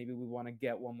was just maybe we want to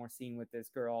get one more scene with this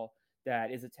girl that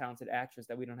is a talented actress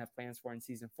that we don't have plans for in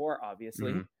season 4, mhm.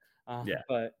 obviously. Yeah.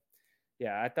 But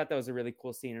yeah, I thought that was a really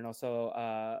cool scene, and also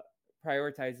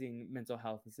prioritizing mental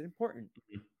health is important.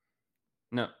 Mhm.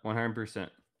 No,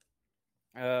 100%.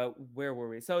 Where were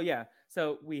we? So yeah,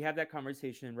 so we have that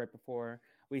conversation right before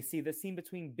we see the scene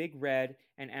between Big Red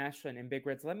and Ashlyn. And Big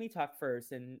Red's, let me talk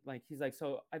first. And like, he's like,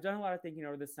 so I've done a lot of thinking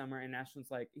over this summer. And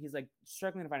Ashlyn's like, he's like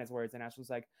struggling to find his words. And Ashlyn's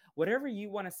like, whatever you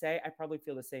want to say, I probably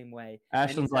feel the same way.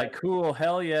 And he Ashton's said, like, cool,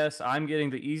 hell yes, I'm getting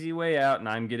the easy way out and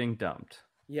I'm getting dumped.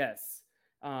 yes.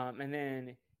 And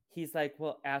then he's like,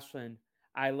 well, Ashlyn,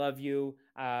 I love you.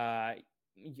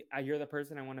 You're the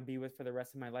person I want to be with for the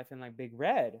rest of my life. And like, Big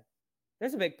Red,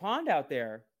 there's a big pond out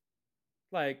there.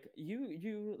 Like,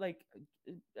 you like,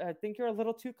 I think you're a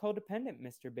little too codependent,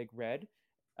 Mr. Big Red.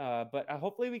 But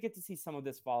hopefully we get to see some of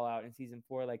this fallout in season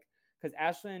 4. Like, because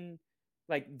Ashlyn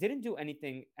like didn't do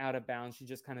anything out of bounds. She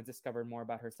just kind of discovered more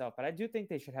about herself. But I do think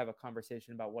they should have a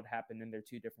conversation about what happened in their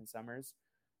 2 different summers,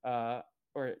 uh,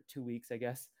 or 2 weeks, I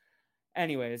guess.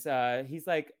 Anyways, he's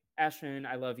like, Ashlyn,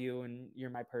 I love you and you're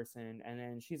my person. And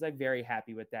then she's like very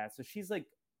happy with that. So she's like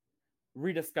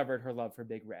rediscovered her love for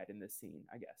Big Red in this scene,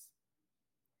 I guess.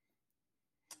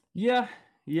 Yeah,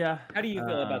 yeah. How do you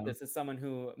feel about this as someone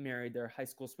who married their high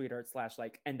school sweetheart slash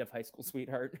like end of high school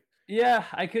sweetheart? Yeah,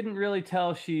 I couldn't really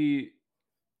tell if she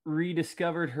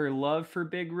rediscovered her love for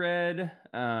Big Red.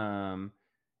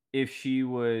 If she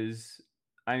was,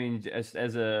 I mean, as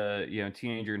a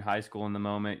teenager in high school in the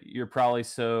moment, you're probably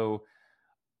so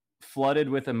flooded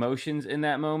with emotions in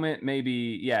that moment.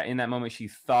 Maybe, yeah, in that moment she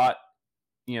thought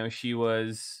she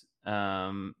was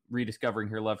rediscovering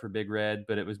her love for Big Red,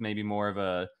 but it was maybe more of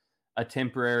a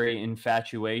temporary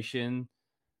infatuation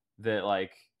that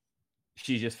like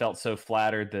she just felt so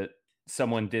flattered that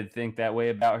someone did think that way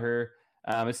about her.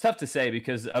 It's tough to say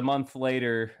because a month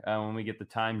later, when we get the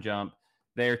time jump,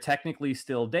 they're technically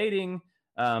still dating,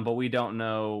 but we don't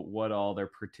know what all their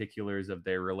particulars of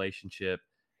their relationship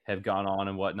have gone on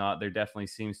and whatnot. There definitely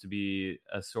seems to be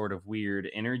a sort of weird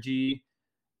energy.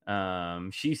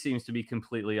 She seems to be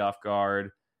completely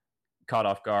caught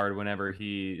off guard whenever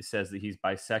he says that he's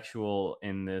bisexual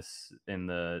in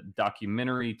the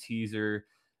documentary teaser.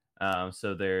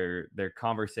 So their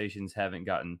conversations haven't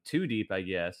gotten too deep, I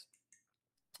guess.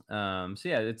 So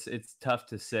yeah, it's tough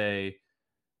to say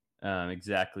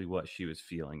exactly what she was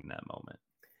feeling in that moment.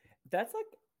 That's like,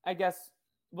 I guess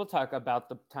we'll talk about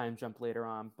the time jump later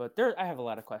on, but there I have a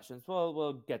lot of questions.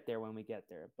 We'll get there when we get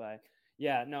there. But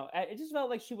yeah, no, it just felt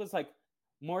like she was like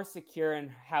more secure in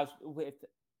how with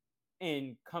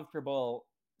and comfortable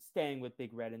staying with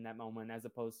Big Red in that moment, as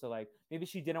opposed to like maybe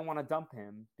she didn't want to dump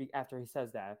him after he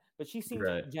says that, but she seems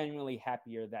Right. genuinely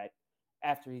happier that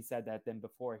after he said that than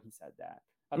before he said that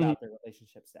Mhm. about their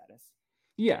relationship status.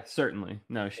 Yeah, certainly.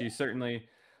 No, Yeah. she's certainly,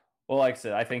 well, like I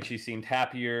said, I think she seemed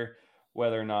happier,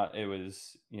 whether or not it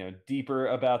was, deeper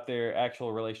about their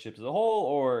actual relationship as a whole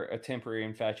or a temporary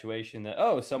infatuation that,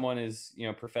 oh, someone is,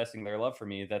 professing their love for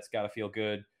me. That's got to feel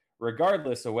good,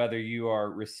 regardless of whether you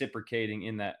are reciprocating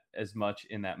in that as much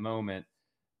in that moment.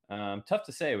 Tough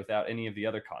to say without any of the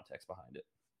other context behind it.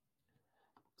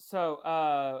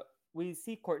 So we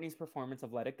see Courtney's performance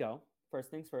of Let It Go.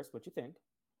 First things first, what you think?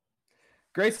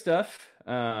 Great stuff.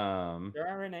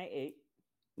 Sarah Renee 8.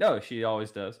 No, she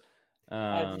always does.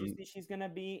 Did you Um, see she's gonna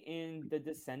be in The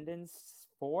Descendants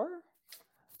 4?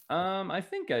 I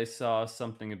think I saw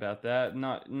something about that.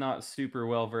 Not super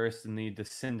well versed in the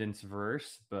Descendants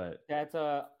verse, but That's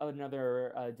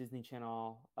another Disney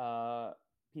Channel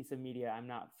piece of media I'm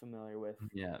not familiar with.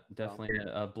 Yeah, So definitely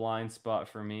a blind spot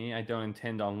for me. I don't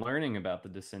intend on learning about the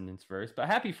Descendants verse, but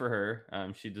happy for her.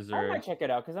 She I might deserves. check it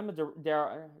out because I'm a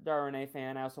Dara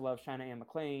fan. I also love China Anne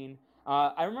McClain.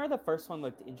 I remember the first one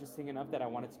looked interesting enough that I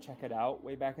wanted to check it out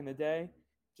way back in the day.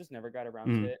 Just never got around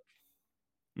to Mm, it.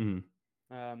 mm,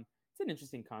 It's an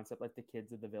interesting concept, like the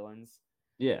kids of the villains.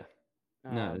 yeah,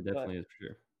 no, it But definitely is for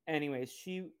sure. anyways,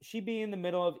 she be in the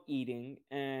middle of eating,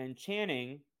 and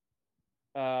Channing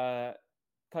uh,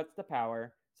 cuts the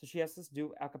power, so she has to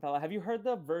do a cappella. Have you heard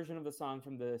the version of the song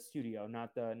from the studio?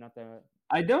 Not the.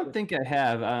 I don't think I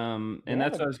have, They and have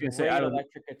that's a what I was gonna say. great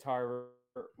electric guitar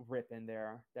rip in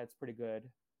there. That's pretty good.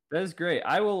 That is great.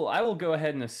 I will go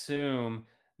ahead and assume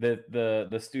that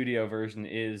the studio version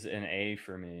is an A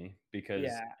for me because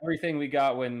Yeah, everything we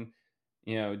got when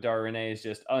Dar Renee is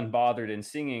just unbothered and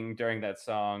singing during that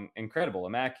song, incredible,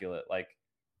 immaculate. Like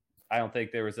I don't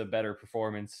think there was a better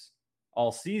performance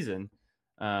all season.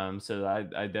 So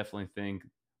I definitely think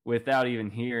without even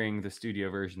hearing the studio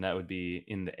version, that would be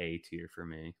in the A tier for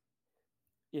me.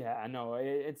 yeah, I know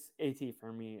it's AT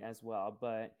for me as well.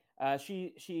 But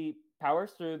she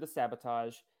powers through the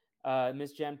sabotage.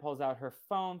 Miss Jen pulls out her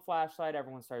phone flashlight.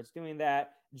 Everyone starts doing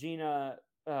that. Gina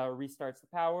restarts the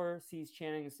power, sees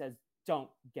Channing, and says, "Don't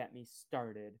get me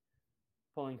started,"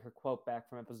 pulling her quote back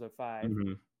from episode 5.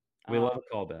 Hmm. We love Um,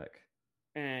 a callback.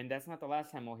 and that's not the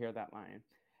last time we'll hear that line.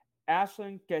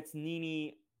 Ashlyn gets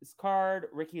Nini's card.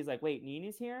 Ricky is like, wait,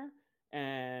 Nini's here?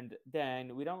 And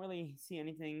then we don't really see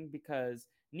anything because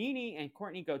Nini and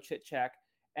Courtney go chit chat.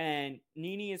 And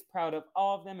Nini is proud of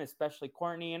all of them, especially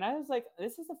Courtney. And I was like,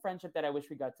 this is a friendship that I wish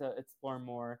we got to explore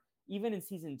more, even in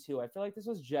season 2. I feel like this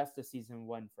was just a season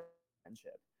 1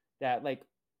 friendship that, like,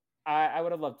 I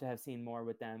would have loved to have seen more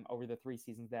with them over the 3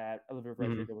 seasons that Olivia Hmm.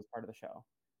 Rodrigo was part of the show.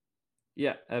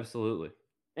 Yeah, absolutely.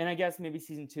 And I guess maybe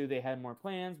season 2 they had more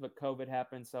plans, but COVID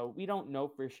happened, so we don't know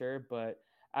for sure. But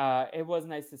it was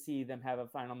nice to see them have a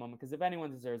final moment because if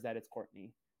anyone deserves that, it's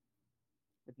Courtney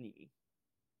with Nene.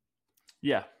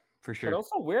 Yeah, for But sure.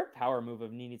 also weird power move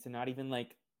of Nene to not even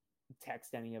like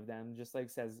text any of them, just like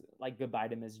says like goodbye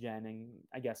to Miss Jen and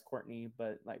I guess Courtney,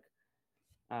 but like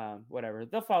whatever.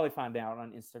 They'll probably find out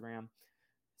on Instagram.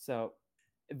 So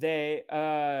they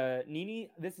Nene,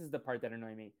 this is the part that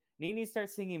annoyed me. Nene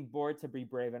starts singing Born to Be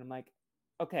Brave, and I'm like,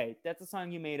 okay, that's a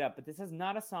song you made up, but this is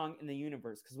not a song in the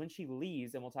universe. Because when she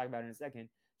leaves, and we'll talk about it in a second,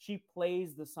 she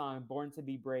plays the song Born to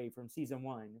Be Brave from season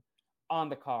 1 on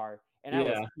the car. And I was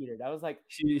Yeah, heated. I was like,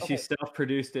 she okay.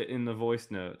 self-produced it in the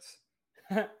voice notes.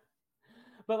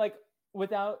 But like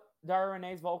without Dara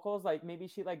Renee's vocals, like maybe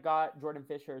she like got Jordan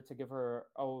Fisher to give her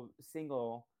a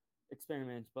single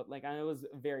experiment, but like I was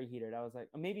very heated. I was like,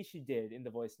 maybe she did in the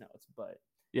voice notes, but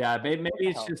Yeah, I was like, what maybe the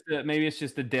it's hell?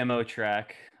 just a demo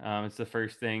track. It's the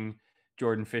first thing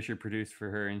Jordan Fisher produced for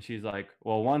her, and she's like,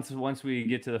 "Well, once we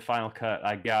get to the final cut,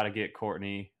 I gotta get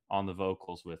Courtney on the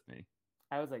vocals with me."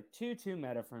 I was like too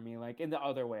meta for me, like in the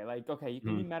other way. Like, okay, you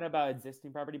can be Mm-hmm. meta about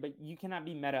existing property, but you cannot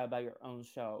be meta about your own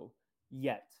show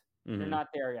yet. You're Mm-hmm. not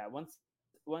there yet.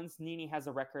 Once Nini has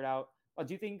a record out,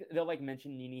 do you think they'll like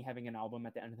mention Nini having an album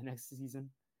at the end of the next season?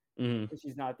 Mm-hmm. If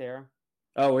she's not there.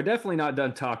 Oh, we're definitely not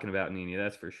done talking about Nene.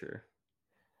 That's for sure.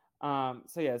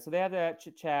 So yeah, so they have that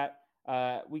chit chat.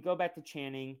 We go back to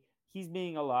Channing. He's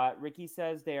being a lot. Ricky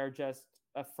says they are just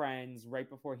friends. Right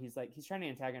before he's trying to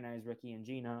antagonize Ricky and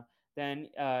Gina. Then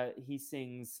he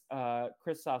sings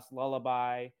Kristoff's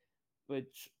Lullaby,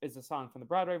 which is a song from the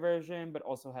Broadway version, but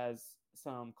also has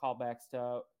some callbacks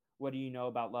to "What Do You Know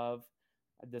About Love,"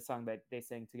 the song that they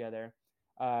sang together.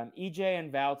 EJ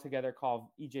and Val together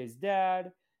call EJ's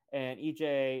dad, and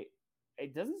EJ,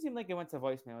 it doesn't seem like it went to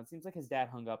voicemail. It seems like his dad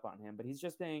hung up on him, but he's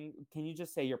just saying, "Can you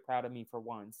just say you're proud of me for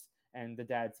once?" And the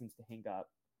dad seems to hang up.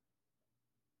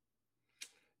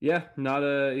 Yeah,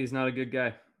 he's not a good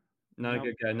guy. Not a Nope.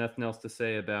 good guy. Nothing else to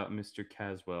say about Mr.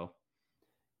 Caswell.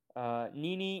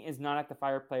 Nini is not at the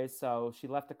fireplace, so she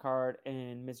left a card,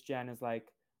 and Miss Jen is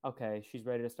like, "Okay, she's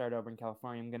ready to start over in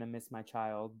California. I'm gonna miss my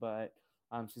child, but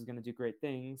she's gonna do great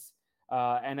things."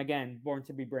 And again, Born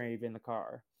to Be Brave in the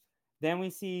car. Then we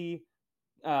see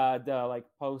the like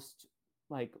post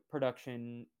like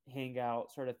production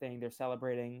hangout sort of thing. They're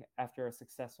celebrating after a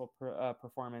successful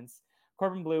performance.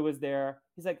 Corbin Blue was there.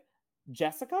 He's like,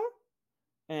 Jessica?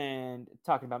 And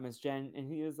talking about Miss Jen, and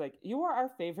he was like, "You are our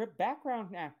favorite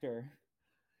background actor."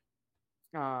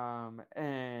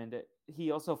 And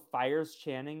he also fires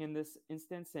Channing in this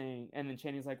instance, saying, and then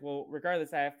Channing's like, "Well,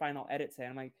 regardless, I have final edit say."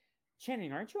 I'm like,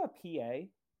 Channing, aren't you a PA?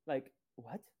 Like,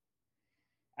 what?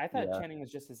 I thought Yeah. Channing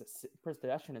was just his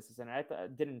production assistant.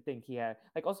 Didn't think he had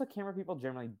like. Also, camera people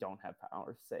generally don't have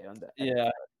power to say on the edit Yeah.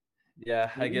 side.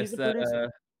 Yeah, I Maybe guess he's a that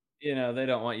producer. they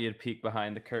don't want you to peek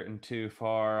behind the curtain too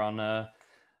far on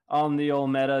the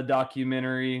old meta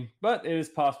documentary, but it is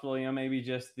possible, maybe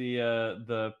just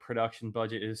the production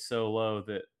budget is so low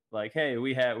that like, hey,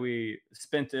 we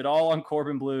spent it all on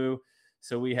Corbin Blue,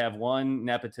 so we have one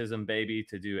nepotism baby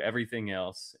to do everything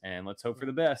else, and let's hope for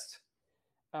the best.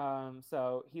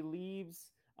 So he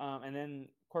leaves, and then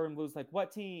Corbin Blue's like,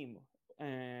 "What team?"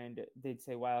 And they'd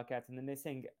say Wildcats, and then they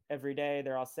sing every day.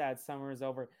 They're all sad. Summer is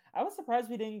over. I was surprised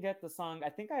we didn't get the song. I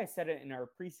think I said it in our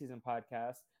preseason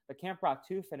podcast. The Camp Rock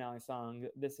 2 finale song.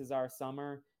 This is our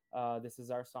summer. This is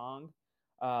our song.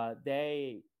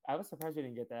 I was surprised we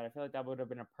didn't get that. I feel like that would have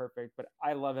been a perfect. But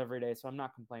I love Every Day, so I'm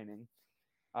not complaining.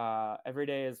 Every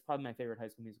Day is probably my favorite High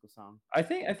School Musical song. I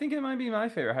think it might be my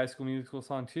favorite High School Musical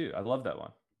song too. I love that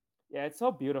one. Yeah, it's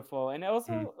so beautiful, and Mhm,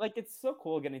 also like it's so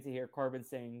cool getting to hear Corbin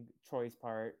sing Troy's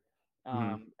part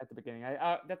mhm. at the beginning.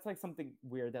 That's like something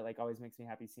weird that like always makes me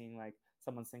happy seeing like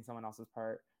someone sing someone else's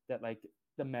part. That like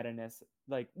the meta-ness,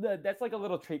 like that's like a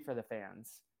little treat for the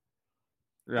fans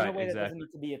in a Right, way that doesn't exactly.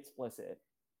 need to be explicit.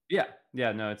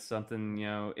 Yeah, no, it's something,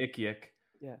 ick.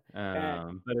 Yeah,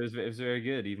 and But it was very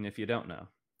good, even if you don't know.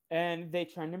 and they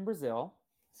trend in Brazil,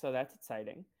 so that's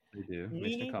exciting. They do.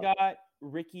 Mission Nini accomplished. got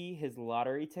Ricky his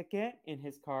lottery ticket in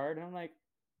his card, and I'm like,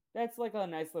 that's like a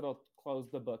nice little close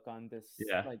the book on this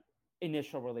Yeah. like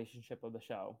initial relationship of the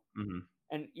show, Mhm.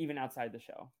 and even outside the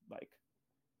show, like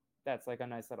that's like a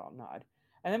nice little nod.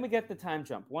 And then we get the time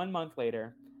jump. 1 month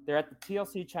later, they're at the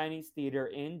TLC Chinese Theater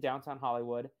in downtown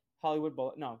Hollywood, Hollywood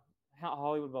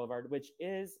Boulevard, which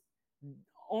is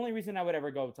only reason I would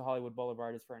ever go to Hollywood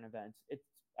Boulevard is for an event.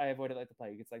 I avoid it like the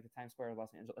plague. It's like the Times Square of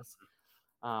Los Angeles.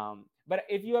 But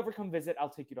if you ever come visit, I'll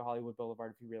take you to Hollywood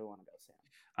Boulevard if you really want to go, Sam.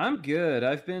 I'm good.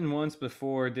 I've been once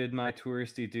before, did my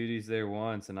touristy duties there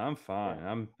once, and I'm Yeah. fine.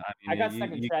 I I mean, got you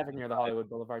stuck in you traffic near the Hollywood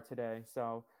Boulevard today,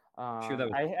 so sure that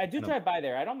was I do kind of drive by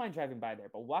there. I don't mind driving by there,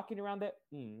 but walking around it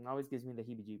always gives me the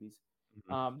heebie-jeebies.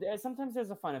 mhm, Sometimes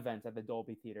there's a fun event at the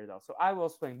Dolby Theater though, so I will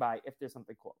swing by if there's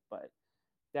something cool, but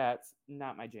that's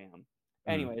not my jam.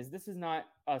 mhm. Anyways, this is not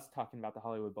us talking about the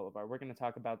Hollywood Boulevard. We're going to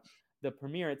talk about the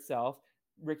premiere itself.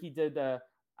 Ricky did the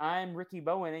 "I'm Ricky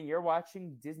Bowen and you're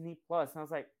watching Disney Plus," and I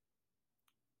was like,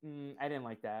 I didn't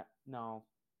like that. No,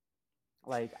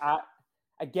 like I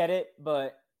get it,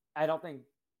 but I don't think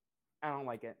I don't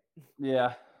like it.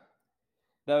 Yeah.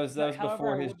 That was However,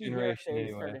 before it his would be weird if generation they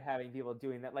anyway. started having people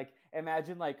doing that. Like,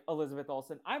 imagine like Elizabeth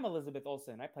Olsen. I'm Elizabeth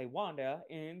Olsen. I play Wanda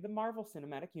in the Marvel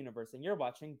Cinematic Universe, and you're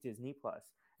watching Disney Plus.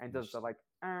 And does the Just like,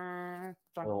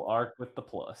 little arc with the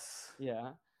plus.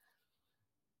 yeah.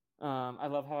 I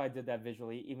love how I did that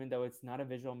visually, even though it's not a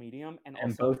visual medium, and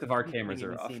And also both of our you can't cameras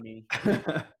even are see off. me,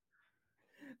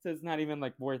 so it's not even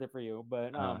like worth it for you.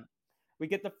 But Uh, we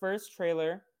get the first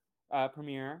trailer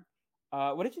premiere.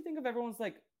 What did you think of everyone's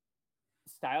like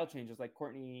style changes? Like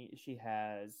Courtney,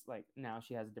 now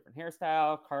she has a different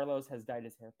hairstyle. Carlos has dyed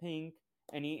his hair pink.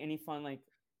 Any fun like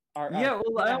art? yeah,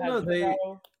 well, I Tina don't has know. the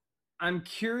fro. I'm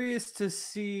curious to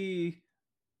see,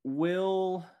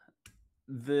 will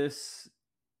this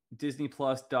Disney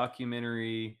Plus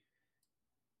documentary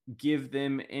give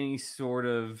them any sort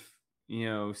of,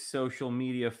 social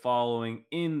media following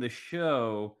in the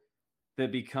show that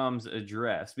becomes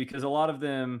addressed, because a lot of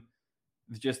them,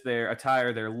 just their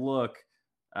attire, their look,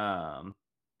 um,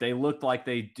 they look like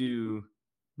they do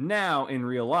now in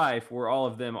real life, where all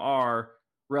of them are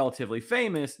relatively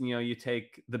famous. You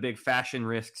take the big fashion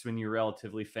risks when you're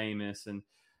relatively famous, and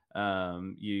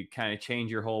you kind of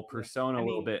change your whole Yeah, persona I a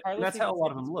little mean bit. And Carlos that's how even a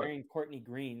lot said of he's them look. wearing Courtney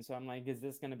green. So I'm like, is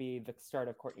this going to be the start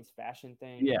of Courtney's fashion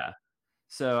thing? Yeah.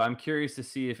 So I'm curious to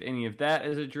see if any of that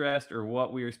is addressed, or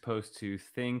what we are supposed to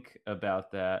think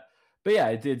about that. But yeah,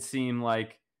 it did seem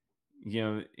like,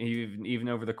 even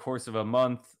over the course of a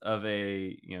month of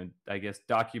a, I guess,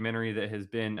 documentary that has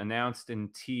been announced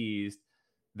and teased,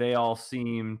 they all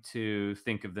seem to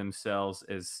think of themselves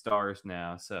as stars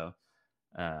now. So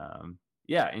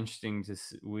yeah, interesting to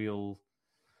see. We'll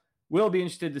be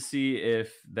interested to see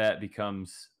if that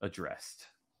becomes addressed.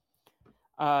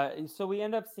 So we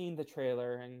end up seeing the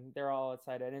trailer, and they're all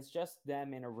excited, and it's just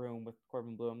them in a room with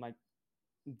Corbin Blue. I'm like,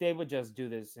 they would just do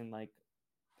this in like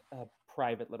a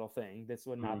private little thing. This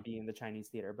would Mhm. not be in the Chinese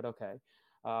theater, but okay.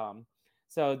 Um,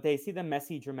 so they see the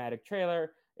messy, dramatic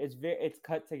trailer. It's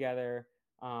cut together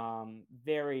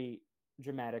very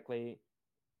dramatically,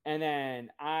 and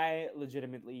then I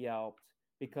legitimately yelped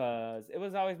because it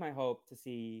was always my hope to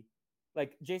see.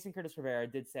 Like Jason Curtis Rivera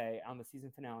did say on the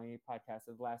season finale podcast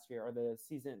of last year,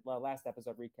 or last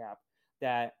episode recap,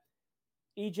 that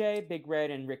EJ, Big Red,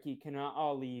 and Ricky cannot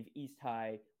all leave East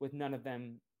High with none of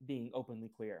them being openly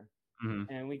queer. Mhm.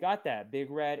 And we got that. Big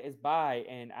Red is bi,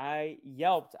 and I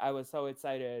yelped. I was so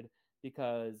excited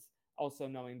because also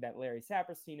knowing that Larry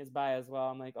Saperstein is bi as well,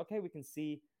 I'm like, okay, we can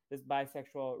see this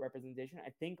bisexual representation. I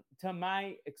think, to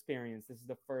my experience, this is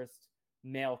the first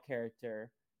male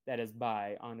character that is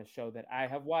bi on a show that I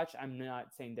have watched. I'm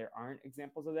not saying there aren't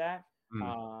examples of that.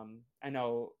 Mhm. I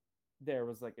know there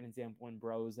was like an example in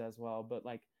Bros as well, but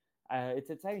like it's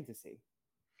exciting to see.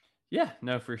 Yeah,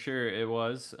 no, for sure it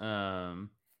was.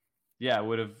 Yeah, I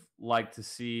would have liked to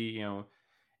see,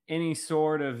 any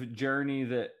sort of journey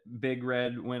that Big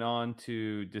Red went on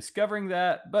to discovering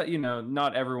that. But,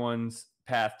 not everyone's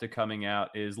path to coming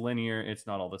out is linear. It's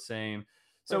not all the same.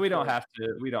 So For we don't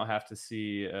sure. have to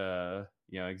see,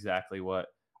 exactly what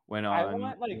went I on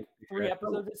want like with Big 3 Red. But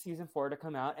episodes of season 4 to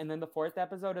come out, and then the 4th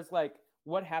episode is like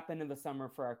what happened in the summer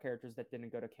for our characters that didn't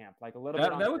go to camp. Like a little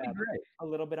bit on that would be Seb, great. a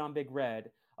little bit on Big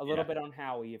Red, a little Yeah. bit on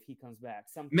Howie if he comes back.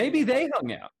 Something Maybe about they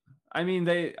hung out. I mean,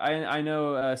 I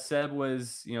know Seb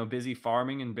was, busy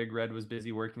farming and Big Red was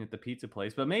busy working at the pizza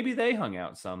place, but maybe they hung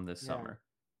out some this yeah. summer.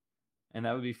 And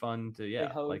that would be fun to, They yeah,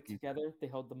 hoed like you together. They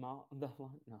hold the mall.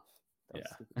 No, that was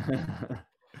stupid.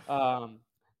 yeah.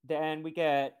 Then we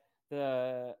get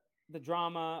the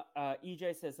drama.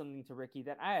 EJ says something to Ricky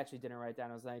that I actually didn't write down.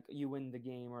 I was like, "You win the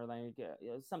game," or like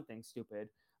something stupid.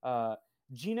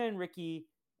 Gina and Ricky,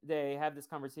 they have this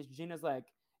conversation. Gina's like,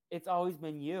 "It's always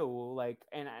been you," like,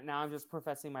 and now I'm just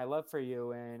professing my love for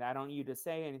you, and I don't need you to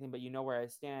say anything, but you know where I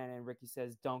stand. And Ricky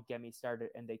says, "Don't get me started,"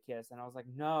 and they kiss, and I was like,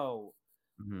 "No."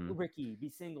 Mhm. Ricky, be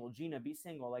single. Gina, be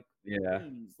single. Like, Yeah.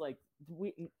 please. Like,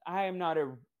 I am not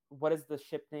a. What is the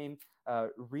ship name?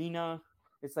 Rena.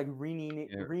 It's like Yeah.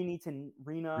 Rini to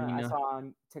Rena. I Rena. saw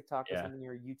on TikTok or Yeah. something,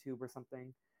 or YouTube or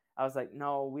something. I was like,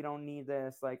 no, we don't need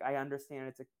this. Like, I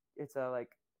understand it's a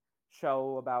like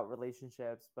show about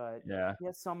relationships, but Yeah. he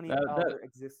has so many That other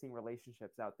existing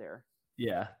relationships out there.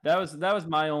 yeah. That was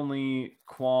my only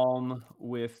qualm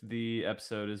with the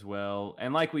episode as well.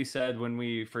 And like we said, when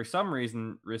we for some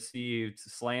reason received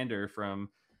slander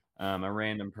from a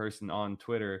random person on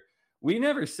Twitter, we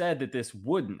never said that this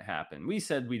wouldn't happen. We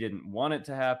said we didn't want it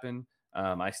to happen.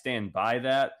 I stand by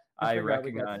that. I I forgot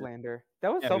we got recognize. slander.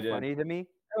 That was Yeah, so we did. funny to me.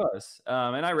 It was.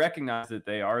 And I recognize that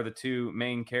they are the two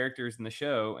main characters in the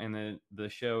show, and the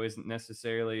show isn't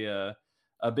necessarily a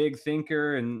big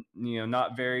thinker and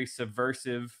not very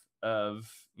subversive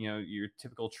of your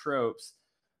typical tropes.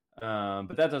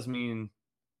 But that doesn't mean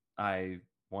I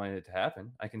wanted it to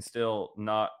happen. I can still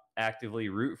not actively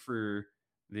root for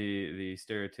the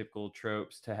stereotypical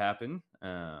tropes to happen.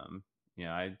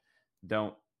 I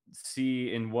don't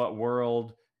see in what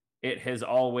world it has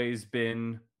always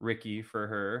been Ricky for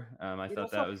her. I It thought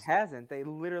also that was hasn't. They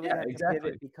literally yeah, had to exactly.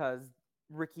 pivot because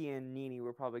Ricky and Nene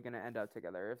were probably going to end up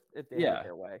together if they had it Yeah,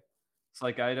 their way. it's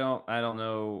like I don't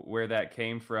know where that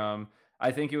came from.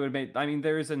 I think it would make. I mean,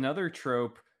 there's another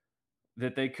trope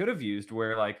that they could have used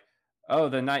where like, oh,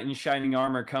 the knight in shining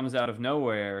armor comes out of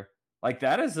nowhere. Like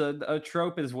that is a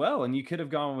trope as well, and you could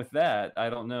have gone with that. I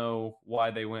don't know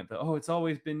why they went oh, it's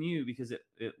always been you, because it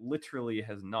literally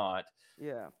has not.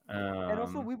 Yeah. And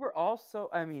also, Um, we were also,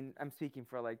 I mean, I'm speaking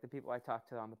for like the people I talked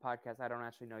to on the podcast. I don't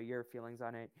actually know your feelings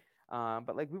on it.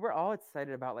 But like, we were all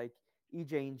excited about like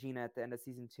EJ and Gina at the end of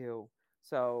season 2.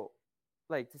 So,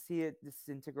 like, to see it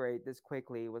disintegrate this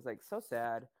quickly was like so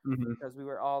sad mhm, because we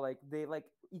were all like,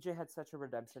 EJ had such a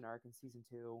redemption arc in season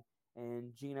 2.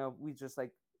 And Gina, we just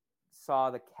like saw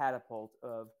the catapult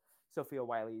of Sophia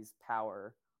Wiley's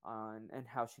power on and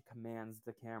how she commands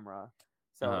the camera.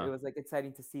 So it uh-huh, was like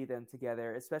exciting to see them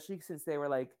together, especially since they were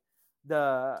like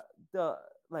the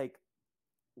like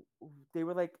they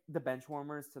were like the bench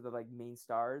warmers to the like main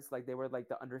stars. Like they were like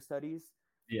the understudies.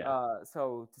 yeah,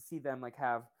 So to see them like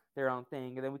have their own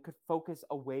thing, and then we could focus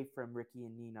away from Ricky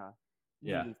and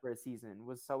yeah, Nene for a season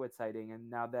was so exciting. And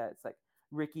now that it's like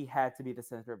Ricky had to be the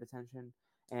center of attention,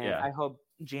 and yeah. I hope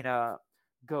Gina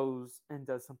goes and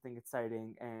does something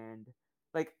exciting. And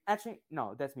like, actually,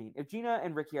 no, that's mean. If Gina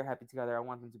and Ricky are happy together, I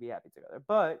want them to be happy together.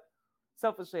 But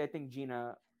selfishly, I think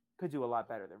Gina could do a lot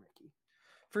better than Ricky.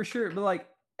 For sure. But like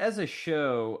as a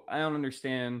show, I don't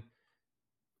understand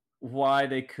why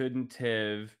they couldn't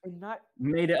have And not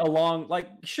made it along. Like,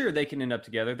 sure, they can end up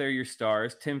together. They're your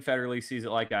stars. Tim Federle sees it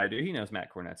like I do. He knows Matt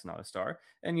Cornett's not a star,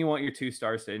 and you want your two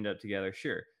stars to end up together,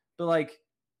 sure. But like,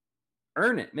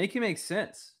 earn it, make it make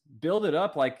sense, build it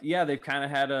up. Like, yeah, they've kind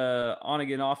of had a on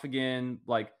again, off again,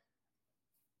 like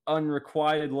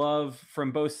unrequited love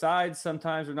from both sides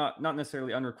sometimes, or not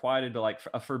necessarily unrequited, but like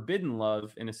a forbidden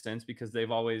love in a sense, because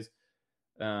they've always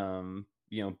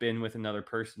been with another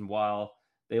person while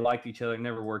they liked each other. It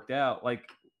never worked out. Like,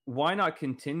 why not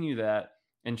continue that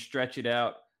and stretch it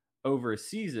out over a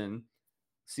season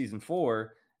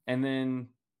 4, and then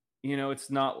it's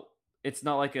not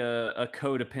like a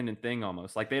codependent thing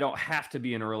almost. Like they don't have to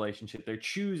be in a relationship. They're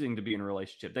choosing to be in a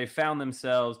relationship. They found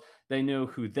themselves, they know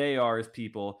who they are as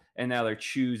people, and now they're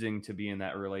choosing to be in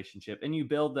that relationship. And you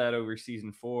build that over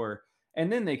season 4,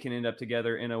 and then they can end up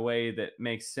together in a way that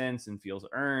makes sense and feels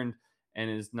earned and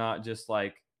is not just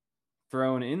like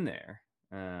thrown in there.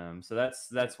 So Right.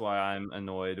 that's why I'm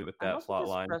annoyed with I'm that also plot just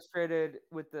line. frustrated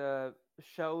with the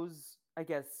show's, I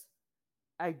guess,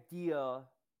 idea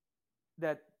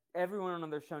that everyone on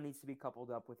their show needs to be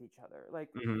coupled up with each other. Like,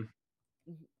 Hmm.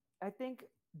 I think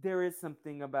there is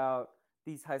something about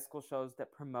these high school shows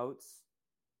that promotes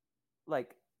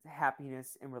like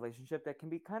happiness in relationship that can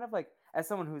be kind of like, as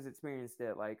someone who's experienced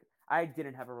it, like I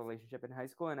didn't have a relationship in high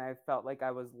school and I felt like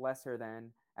I was lesser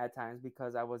than at times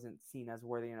because I wasn't seen as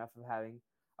worthy enough of having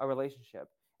a relationship.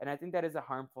 And I think that is a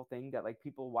harmful thing that like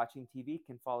people watching TV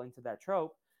can fall into that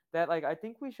trope that like I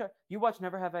think we should. You watch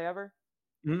Never Have I Ever?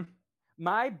 Hmm.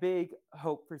 My big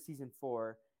hope for season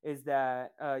 4 is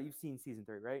that you've seen season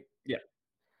 3, right? Yeah.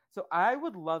 So I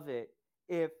would love it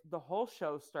if the whole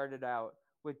show started out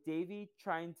with Davy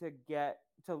trying to get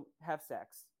to have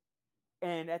sex,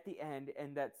 and at the end,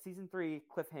 and that season 3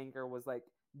 cliffhanger was like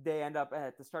they end up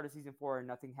at the start of season 4 and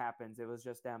nothing happens. It was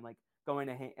just them like going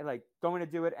to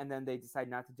do it, and then they decide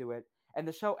not to do it, and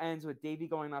the show ends with Davy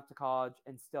going off to college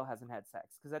and still hasn't had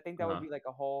sex because I think that would Uh-huh. be like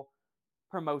a whole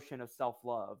promotion of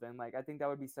self-love, and like I think that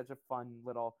would be such a fun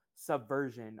little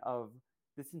subversion of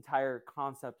this entire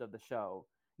concept of the show.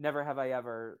 Never have I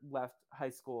ever left high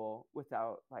school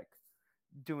without like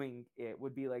doing it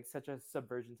would be like such a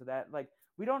subversion to that. Like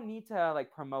we don't need to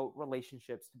like promote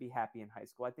relationships to be happy in high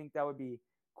school. I think that would be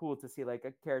cool to see like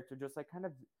a character just like kind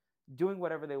of doing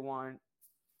whatever they want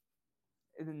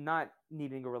and not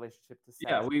needing a relationship to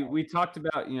Yeah, we satisfy. we talked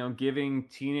about, giving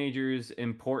teenagers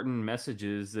important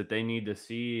messages that they need to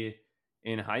see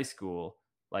in high school.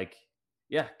 Like,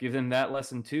 yeah, give them that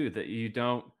lesson too, that you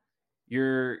don't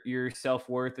your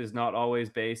self-worth is not always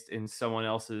based in someone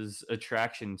else's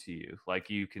attraction to you. Like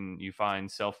you find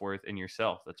self-worth in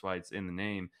yourself. That's why it's in the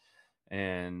name.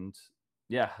 And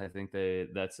yeah, I think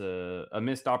that's a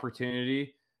missed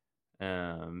opportunity.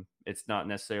 It's not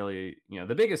necessarily,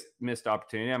 the biggest missed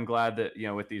opportunity. I'm glad that,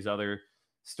 with these other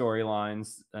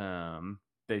storylines,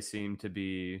 they seem to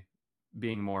be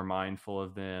being more mindful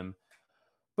of them.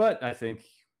 But I think,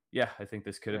 yeah, I think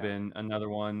this could have Yeah. been another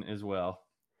one as well.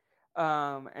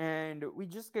 And we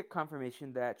just get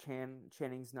confirmation that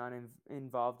Channing's not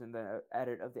involved in the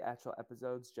edit of the actual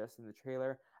episodes, just in the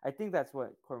trailer. I think that's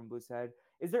what Corbin Blue said.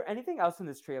 Is there anything else in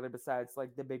this trailer besides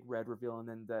like the big red reveal and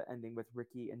then the ending with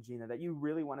Ricky and Gina that you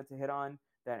really wanted to hit on?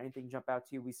 That anything jump out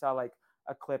to you? We saw like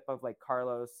a clip of like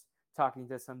Carlos talking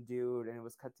to some dude, and it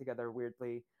was cut together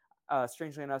weirdly.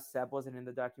 Strangely enough, Seb wasn't in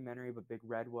the documentary, but Big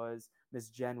Red was. Miss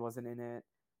Jen wasn't in it.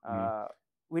 Mhm. Uh,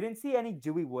 we didn't see any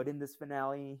Dewey Wood in this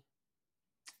finale.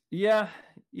 Yeah,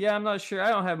 yeah, I'm not sure. I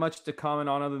don't have much to comment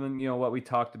on other than, what we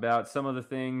talked about. Some of the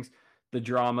things, the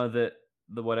drama that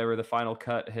the whatever the final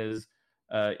cut has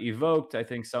evoked. I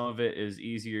think some of it is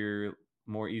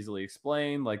more easily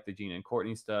explained, like the Gina and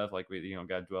Courtney stuff. Like we,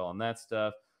 got to dwell on that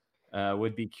stuff.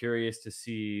 Would be curious to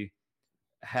see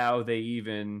how they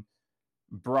even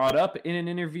brought up in an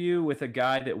interview with a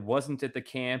guy that wasn't at the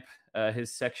camp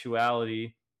his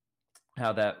sexuality,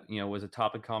 how that was a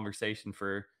topic conversation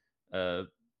for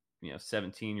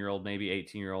 17-year-old, maybe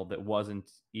 18-year-old that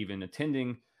wasn't even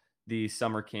attending the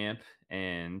summer camp,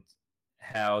 and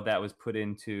how that was put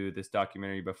into this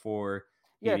documentary before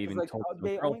he'd Yeah, because even like told his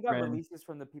they only got girlfriend. releases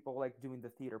from the people like doing the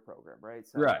theater program, right?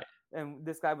 So, Right. and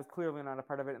this guy was clearly not a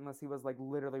part of it unless he was like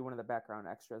literally one of the background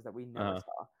extras that we never Uh-huh.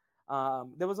 saw.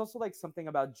 There was also like something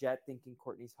about Jet thinking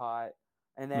Courtney's hot,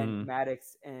 and then Mhm.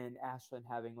 Maddox and Ashlyn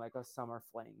having like a summer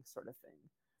fling sort of thing.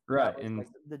 That Right. was like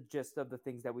And the gist of the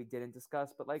things that we didn't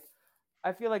discuss. But like,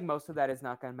 I feel like most of that is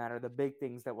not going to matter. The big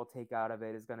things that we'll take out of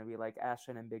it is going to be like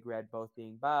Ashlyn and Big Red both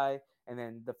being bi, and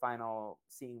then the final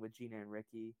scene with Gina and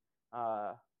Ricky.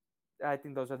 Uh, I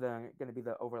think those are going to be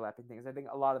the overlapping things. I think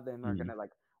a lot of them are going mhm. to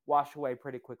like wash away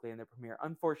pretty quickly in the premiere.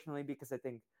 Unfortunately, because I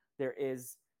think there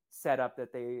is set up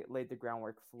that they laid the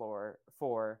groundwork for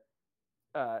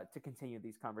to continue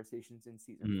these conversations in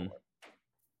season Mhm. 4.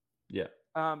 Yeah.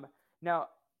 Now,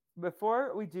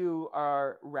 before we do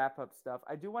our wrap up stuff,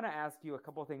 I do want to ask you a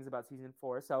couple things about season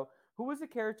 4. So, who was a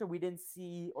character we didn't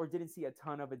see or didn't see a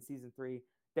ton of in season 3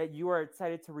 that you are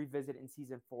excited to revisit in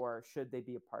season 4? Should they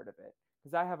be a part of it?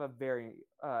 Because I have a very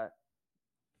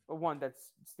one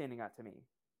that's standing out to me.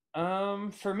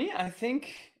 For me, I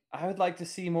think I would like to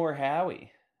see more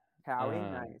Howie. Howie,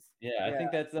 nice. Yeah, I Yeah,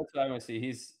 think that's what I want to see.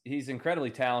 He's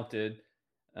incredibly talented,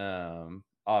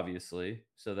 obviously.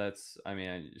 So that's I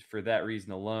mean, for that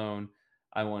reason alone,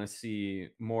 I want to see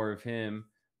more of him.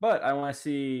 But I want to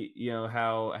see,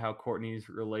 how Courtney's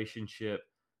relationship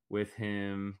with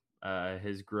him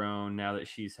has grown now that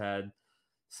she's had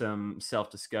some self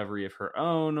discovery of her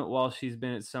own while she's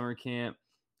been at summer camp.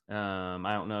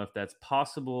 I don't know if that's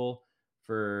possible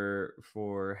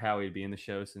for Howie to be in the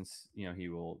show, since he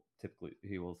will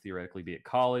theoretically be at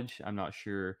college. I'm not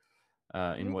sure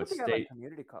in he what could be at like state.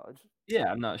 community college.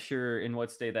 Yeah, I'm not sure in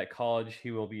what state that college he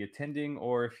will be attending,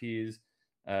 or if he's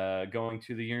going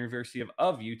to the University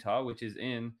of Utah, which is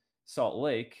in Salt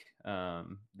Lake. That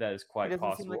is He quite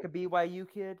doesn't seem like possible. a BYU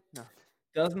kid. No.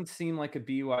 Doesn't seem like a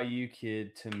BYU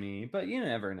kid to me, but you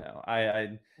never know. They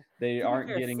To be aren't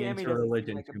fair, getting Sammy into doesn't seem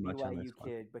religion like a too much on this BYU one.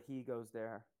 kid, but he goes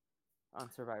there on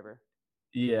Survivor.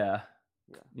 Yeah,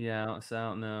 Yeah, yeah. So I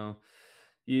don't know.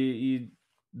 You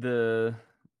the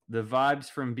the vibes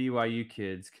from BYU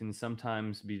kids can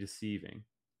sometimes be deceiving.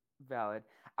 valid.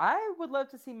 I would love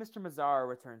to see Mr. Mazzara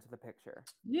return to the picture.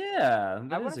 Yeah, I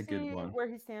that want is to a good see one. where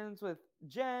he stands with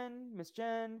Miss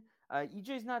Jen.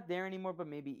 EJ's not there anymore, but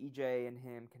maybe EJ and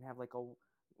him can have like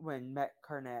when Matt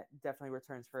Carnett definitely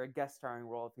returns for a guest starring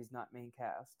role if he's not main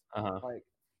cast. Uh-huh. Like,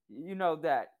 you know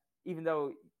that even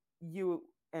though you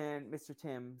and Mr.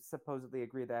 Tim supposedly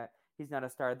agree that he's not a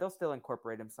star, they'll still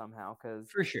incorporate him somehow because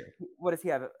For sure. what does he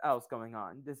have else going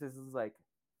on? This is like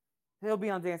he'll be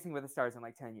on Dancing with the Stars in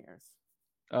like 10 years.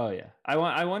 Oh yeah.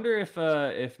 I wonder if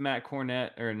Matt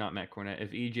Cornett, or not Matt Cornett,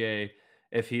 if EJ,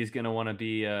 if he's gonna want to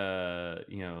be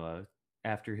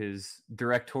after his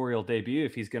directorial debut,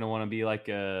 if he's gonna want to be like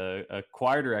a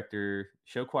choir director,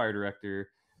 show choir director,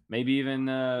 maybe even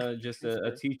just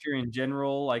a teacher in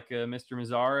general, like Mr.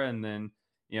 Mazzara, and then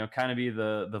kind of be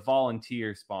the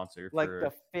volunteer sponsor Like the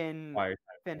for choir type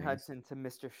Finn things. Hudson to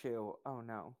Mr. Shu. Oh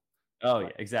no. Oh yeah,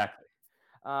 exactly.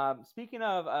 Speaking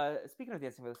of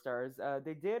Dancing with the Stars,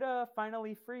 they did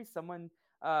finally free someone.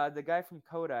 The guy from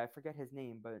Coda, I forget his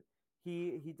name, but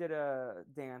he did a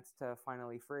dance to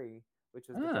Finally Free, which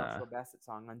was the Joshua Ah, Bassett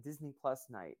song on Disney Plus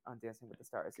night on Dancing with the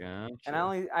Stars. And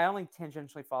gotcha. I only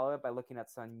tangentially follow it by looking at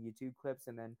some YouTube clips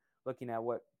and then looking at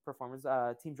what performers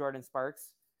Team Jordan Sparks.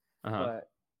 Uh-huh. But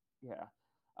yeah,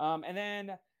 and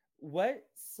then what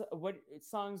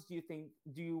songs do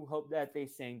you hope that they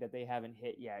sing that they haven't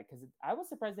hit yet? Because I was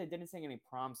surprised they didn't sing any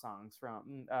prom songs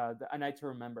from A Night to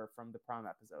Remember from the prom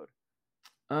episode.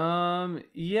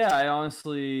 Yeah,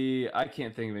 I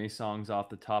can't think of any songs off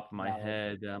the top of my Valid.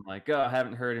 head. I'm like, oh, I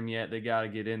haven't heard them yet. They got to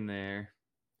get in there.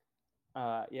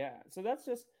 Yeah, so that's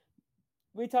just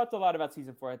we talked a lot about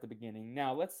season 4 at the beginning.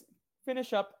 Now let's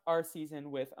finish up our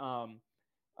season with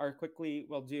our quickly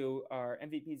we'll do our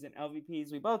MVPs and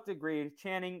LVPs. We both agreed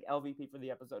Channing LVP for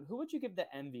the episode. Who would you give the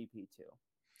MVP to?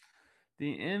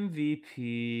 The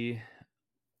MVP,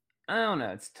 I don't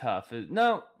know. It's tough.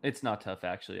 No, it's not tough,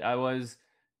 actually. I was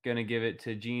going to give it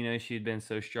to Gina. She'd been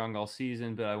so strong all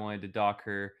season, but I wanted to dock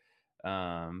her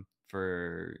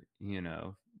for,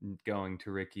 going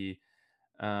to Ricky.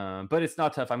 But it's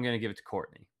not tough. I'm going to give it to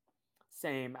Courtney.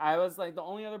 Same. I was like the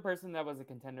only other person that was a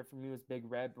contender for me was Big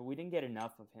Red, but we didn't get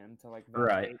enough of him to like Right.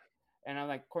 validate. And I'm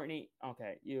like, Courtney,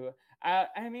 okay, you. I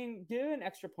mean, give an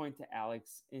extra point to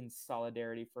Alex in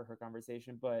solidarity for her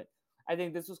conversation, but I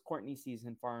think this was Courtney's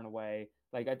season far and away.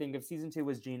 Like, I think if season 2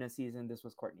 was Gina's season, this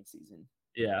was Courtney's season.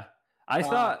 Yeah.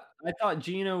 Uh, I thought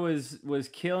Gina was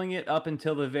killing it up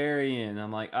until the very end.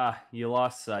 I'm like, you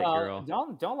lost sight, well,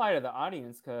 girl. don't lie to the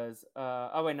audience, because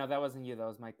oh wait, no, that wasn't you. That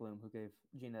was Mike Bloom who gave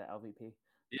Gina the LVP.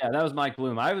 Yeah, that was Mike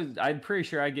Bloom. I'm pretty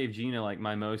sure I gave Gina like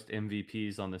my most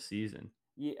MVPs on the season.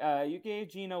 You gave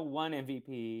Gina 1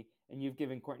 MVP, and you've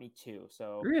given Courtney 2.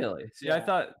 So Really? See,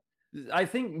 yeah. I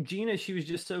think Gina, she was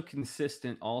just so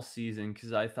consistent all season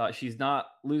because I thought she's not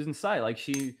losing sight. Like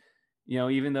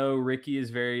even though Ricky is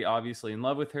very obviously in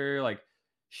love with her, like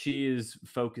she is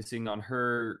focusing on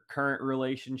her current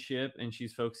relationship and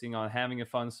she's focusing on having a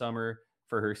fun summer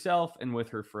for herself and with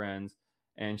her friends.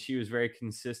 And she was very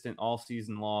consistent all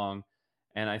season long.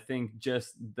 And I think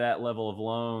just that level of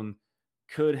alone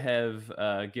could have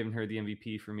given her the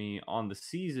MVP for me on the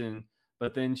season.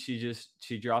 But then she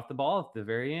dropped the ball at the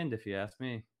very end, if you ask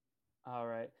me. All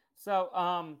right. So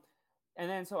and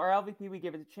then so our LVP we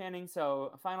give it to Channing.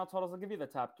 So final totals, I'll give you the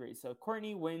top 3. So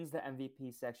Courtney wins the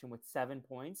MVP section with 7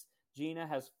 points. Gina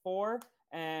has 4,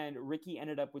 and Ricky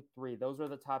ended up with 3. Those were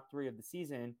the top 3 of the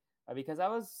season. Because I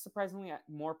was surprisingly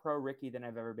more pro Ricky than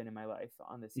I've ever been in my life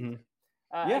on this season.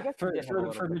 I Yeah, guess he did have a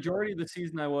little for bit. majority of the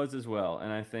season, I was as well.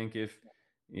 And I think if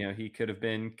he could have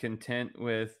been content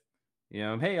with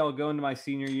hey, I'll go into my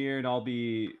senior year and I'll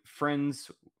be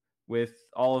friends with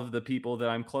all of the people that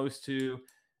I'm close to.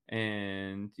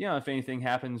 And, if anything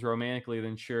happens romantically,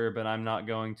 then sure, but I'm not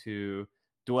going to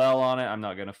dwell on it. I'm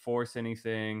not going to force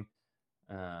anything.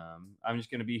 I'm just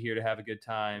going to be here to have a good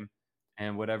time.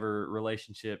 And whatever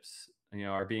relationships,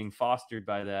 are being fostered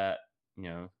by that,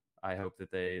 I hope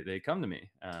that they come to me.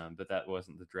 But that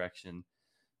wasn't the direction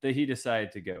that he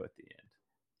decided to go at the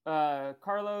end.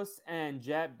 Carlos and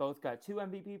Jet both got 2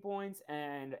 MVP points,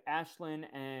 and Ashlyn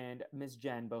and Miss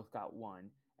Jen both got 1.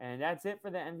 And that's it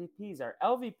for the MVPs. Our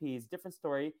LVPs, different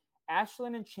story.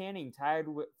 Ashlyn and Channing tied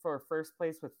for first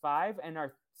place with 5, and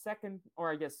our second,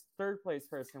 or I guess third place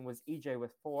person was EJ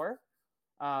with 4.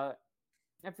 I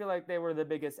feel like they were the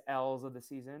biggest L's of the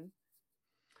season.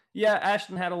 Yeah,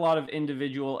 Ashton had a lot of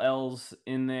individual L's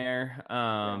in there,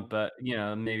 but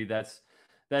maybe that's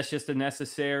just a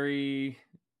necessary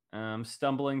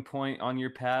stumbling point on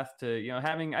your path to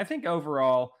having, I think,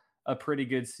 overall a pretty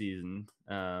good season.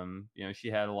 She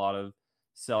had a lot of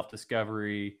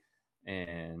self-discovery,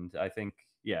 and I think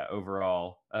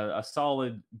overall a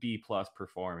solid B+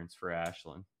 performance for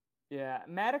Ashlyn. Yeah,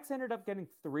 Maddox ended up getting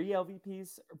 3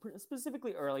 LVPs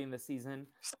specifically early in the season.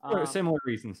 Similar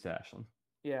reasons to Ashlyn.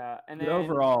 Yeah, and but then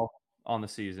overall on the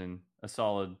season, a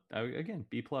solid again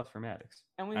B+ for Maddox.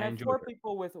 And we had 4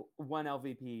 people with 1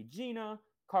 LVP: Gina,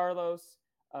 Carlos,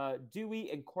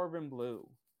 Dewey, and Corbin Blue.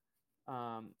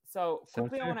 So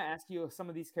quickly, I want to ask you some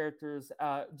of these characters.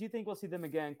 Do you think we'll see them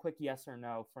again? Quick yes or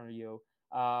no for you.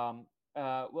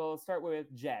 We'll start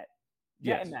with Jet.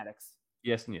 Jet and Maddox.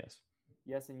 Yes and yes.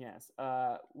 Yes and yes.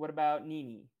 What about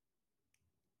Nene?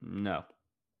 No.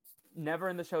 Never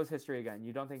in the show's history again.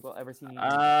 You don't think we'll ever see Nene?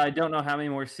 I don't know how many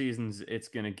more seasons it's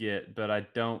going to get, but I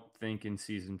don't think in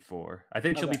season 4. I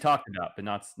think she'll be talked about, but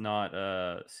not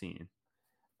seen.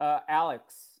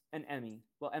 Alex and Emmy.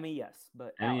 Well, Emmy, yes,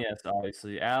 but Emmy, yes,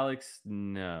 obviously. Alex,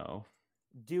 no.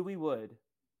 Dewey Wood.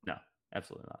 No,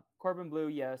 absolutely not. Corbin Blue,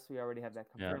 yes, we already have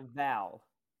that confirmed. Yeah.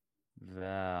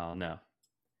 Val, no.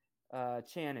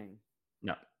 Channing.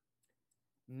 No.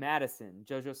 Madison,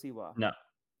 Jojo Siwa. No.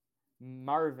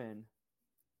 Marvin.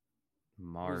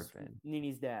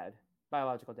 Nene's dad,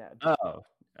 biological dad. Oh.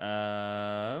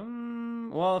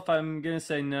 Well, if I'm going to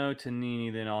say no to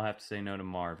Nene, then I'll have to say no to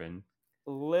Marvin.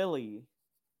 Lily.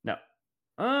 No.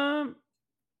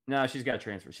 No, she's got to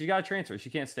transfer. She's got to transfer.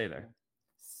 She can't stay there.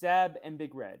 Seb and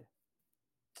Big Red.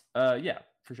 Yeah,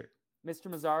 for sure. Mr.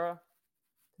 Mazzara.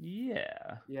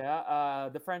 Yeah. Yeah.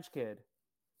 The French kid.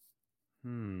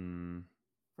 From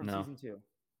season 2.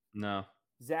 No.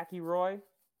 Zachy Roy.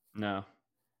 No.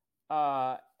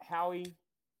 Howie.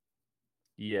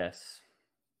 Yes.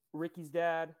 Ricky's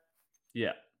dad.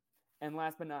 Yeah. And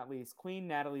last but not least, Queen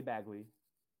Natalie Bagley.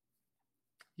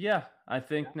 Yeah, I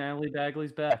think Natalie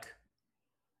Bagley's back.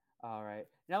 All right.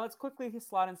 Now let's quickly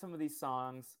slot in some of these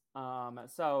songs.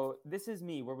 So This Is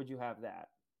Me, where would you have that?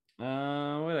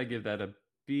 Would I give that a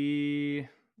B?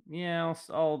 Yeah,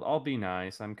 I'll be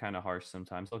nice. I'm kind of harsh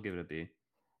sometimes. I'll give it a B.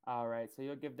 All right, so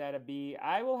you'll give that a B.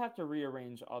 I will have to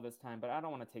rearrange all this time, but I don't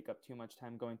want to take up too much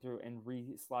time going through and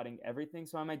re-slotting everything.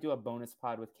 So I might do a bonus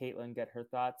pod with Caitlin, get her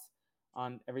thoughts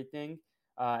on everything.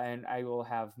 And I will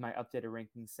have my updated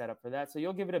rankings set up for that. So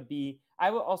you'll give it a B.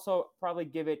 I will also probably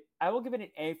give it an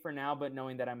A for now, but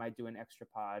knowing that I might do an extra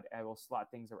pod, I will slot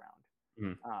things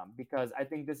around because I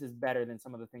think this is better than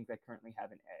some of the things I currently have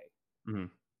in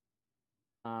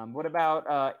A. What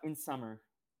about In Summer?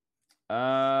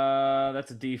 That's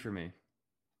a D for me.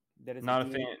 That is not a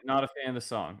fan of the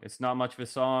song. It's not much of a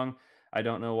song. I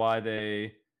don't know why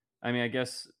I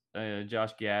guess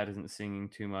Josh Gad isn't singing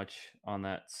too much on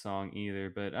that song either,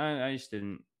 but I just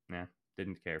didn't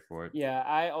care for it. Yeah,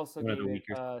 I also gave it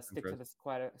stick to the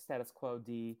status quo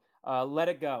D. Let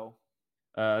It Go.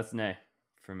 That's an A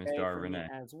for Ms. Dar Renee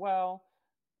as well.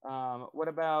 What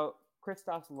about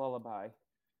Kristoff's Lullaby?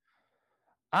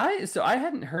 I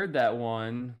hadn't heard that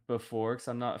one before because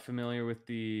I'm not familiar with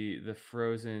the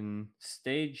Frozen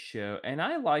stage show, and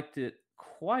I liked it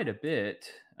quite a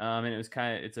bit. And it was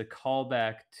it's a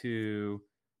callback to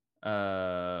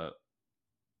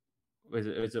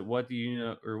is it What Do You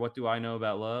Know, or What Do I Know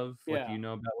About Love? What do you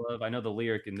know about love? I know the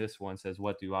lyric in this one says,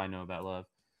 "What do I know about love?"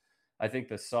 I think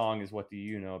the song is "What Do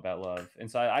You Know About Love?" And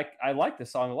so I like the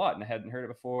song a lot, and I hadn't heard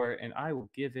it before, and I will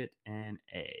give it an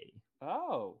A.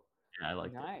 Oh. Yeah, I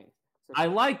like nice. it. So I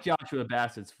like Joshua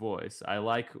Bassett's voice. I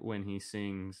like when he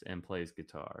sings and plays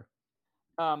guitar.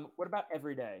 What about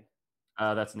Every Day?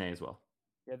 That's an A as well.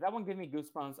 Yeah, that one gave me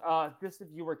goosebumps. Just if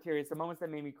you were curious, the moments that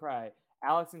made me cry: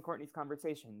 Alex and Courtney's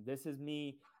conversation, This Is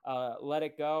Me, Let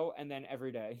It Go, and then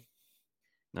Every Day.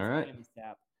 All right.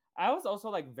 I was also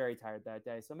like very tired that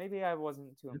day, so maybe I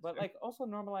wasn't too. That's But fair. like also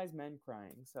normalize men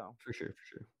crying. So, For sure, for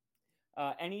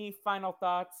sure. any final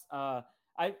thoughts?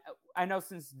 I I know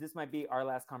since this might be our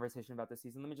last conversation about the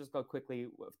season, let me just go quickly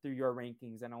through your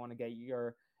rankings, and I want to get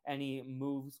your any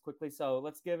moves quickly. So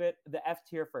let's give it the F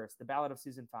tier first. The Ballad of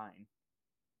Susan Fine.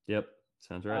 Yep,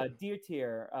 sounds right. D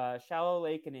tier. Shallow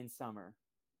Lake and In Summer.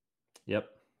 Yep.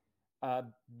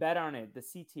 Bet on It. The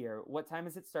C tier. What time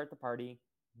does it start the party?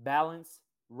 Balance.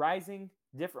 Rising.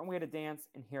 Different Way to Dance.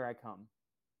 And Here I Come.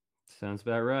 Sounds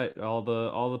about right. All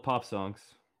the pop songs.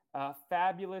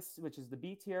 Fabulous, which is the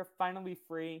B tier. Finally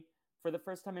Free. For the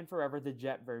First Time in Forever, the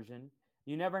Jet version.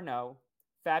 You Never Know.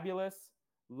 Fabulous.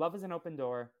 Love is an Open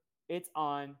Door. It's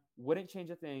On. Wouldn't Change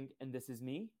a Thing. And This Is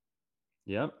Me.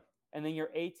 Yep. And then your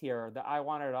A tier, the I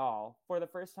Want It All. For the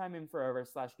First Time in Forever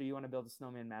 / Do You Want to Build a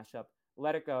Snowman mashup.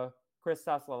 Let It Go.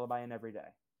 Kristoff's Lullaby and Every Day.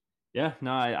 Yeah,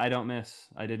 no, I don't miss.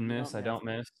 I didn't You miss. don't I miss. don't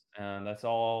miss. And that's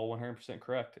all 100%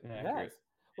 correct and accurate. Yes.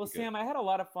 Well, Good. Sam, I had a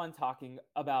lot of fun talking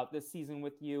about this season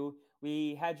with you.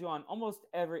 We had you on almost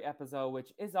every episode,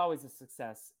 which is always a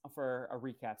success for a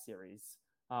recap series.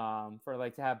 For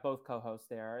like to have both co-hosts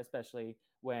there, especially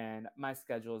when my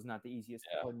schedule is not the easiest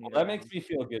to Yeah. coordinate Well, that around. makes me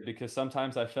feel good because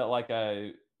sometimes I felt like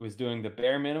I was doing the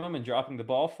bare minimum and dropping the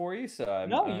ball for you. So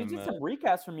No, you did some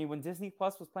recaps for me when Disney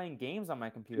Plus was playing games on my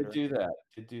computer. Could do that.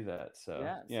 Could do that. So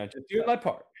Yes. yeah, just doing my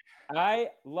part. I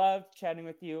loved chatting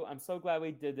with you. I'm so glad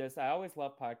we did this. I always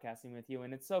love podcasting with you,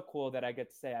 and it's so cool that I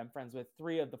get to say I'm friends with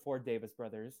 3 of the 4 Davis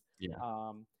brothers. Yeah.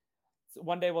 So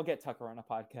one day we'll get Tucker on a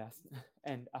podcast,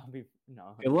 and I'll be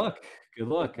no. Good luck. Good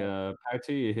luck. Okay. Power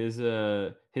to you.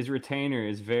 His retainer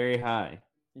is very high.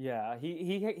 Yeah,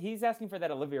 he's asking for that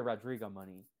Olivia Rodrigo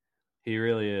money. He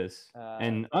really is,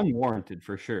 and unwarranted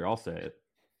for sure. I'll say it.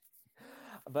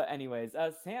 But anyways,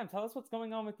 Sam, tell us what's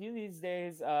going on with you these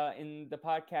days in the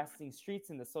podcasting streets,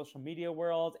 in the social media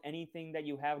world. Anything that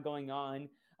you have going on?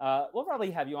 We'll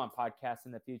probably have you on podcasts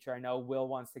in the future. I know Will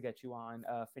wants to get you on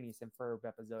Phineas and Ferb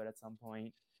episode at some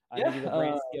point. Maybe the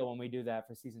Brain Scale when we do that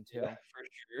for season 2. Yeah, for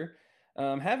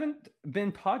sure. Haven't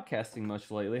been podcasting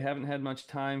much lately. Haven't had much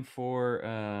time for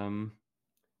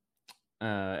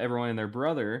everyone and their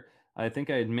brother. I think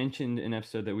I had mentioned in an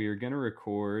episode that we were going to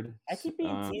record. I keep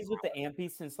being teased with the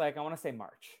Ampy since like I want to say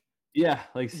March. Yeah,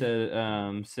 like I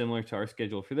said, similar to our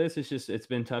schedule for this, it's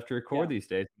been tough to record these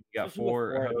days. We got Especially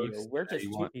 4 of hosts. you. We're just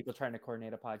 2 people trying to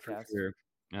coordinate a podcast. For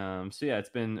sure. So yeah, it's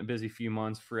been a busy few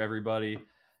months for everybody,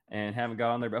 and haven't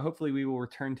got on there. But hopefully, we will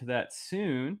return to that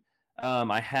soon.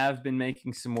 I have been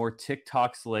making some more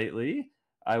TikToks lately.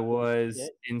 I was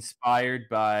inspired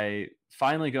by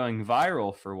finally going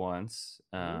viral for once.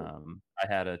 I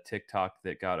had a TikTok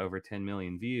that got over 10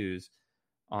 million views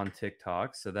on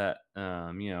TikTok, so that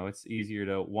it's easier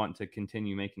to want to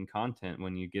continue making content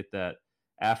when you get that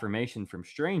affirmation from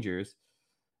strangers.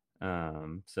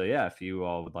 So yeah, if you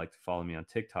all would like to follow me on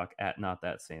TikTok at Not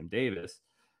That Sam Davis,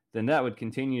 then that would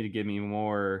continue to give me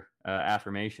more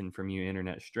affirmation from you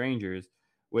internet strangers,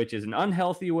 which is an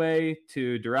unhealthy way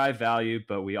to derive value,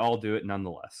 but we all do it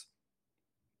nonetheless.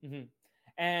 Mm-hmm.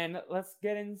 And let's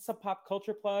get in some pop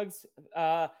culture plugs.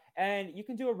 And you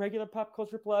can do a regular pop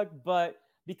culture plug, but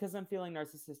because I'm feeling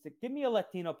narcissistic, give me a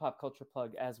Latino pop culture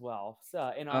plug as well.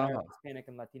 So in honor of Hispanic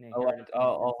and Latina heritage.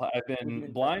 I've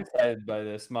been blindsided by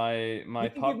this. My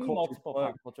pop culture plug.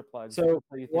 Pop culture plugs. So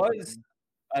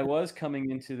I was coming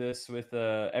into this with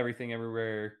Everything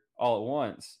Everywhere All at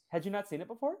Once. Had you not seen it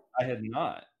before? I had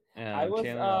not. I was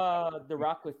The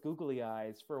Rock with googly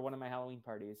eyes for one of my Halloween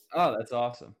parties. Oh, that's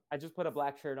awesome. I just put a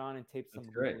black shirt on and taped some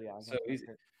googly eyes. So easy.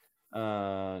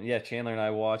 Yeah, Chandler and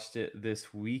I watched it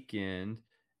this weekend,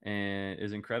 and it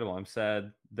was incredible. I'm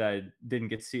sad that I didn't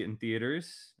get to see it in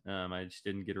theaters. I just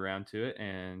didn't get around to it.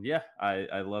 And yeah,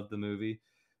 I loved the movie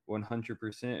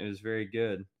 100%. It was very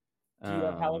good. Do you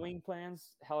have Halloween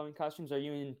plans, Halloween costumes? Are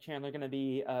you and Chandler going to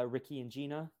be Ricky and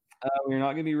Gina? We're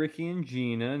not going to be Ricky and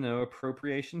Gina. No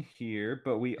appropriation here.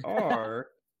 But we are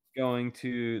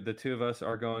the 2 of us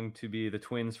are going to be the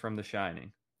twins from The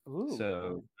Shining. Ooh.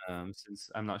 So since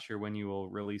I'm not sure when you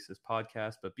will release this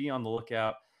podcast, but be on the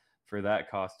lookout for that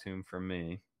costume from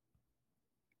me.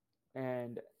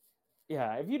 And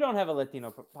yeah, if you don't have a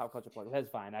Latino pop culture plug, that's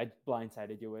fine. I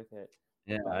blindsided you with it.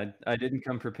 Yeah, I didn't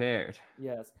come prepared.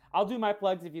 Yes. I'll do my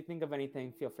plugs. If you think of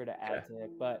anything, feel free to add to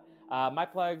it. But my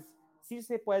plugs, Si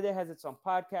Se Puede has its own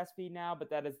podcast feed now, but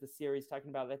that is the series talking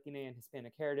about Latina and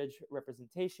Hispanic heritage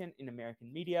representation in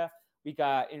American media. We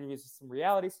got interviews with some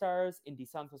reality stars, Indy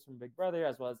Santos from Big Brother,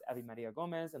 as well as Abby Maria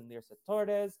Gomez and Lirsa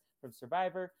Torres from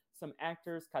Survivor, some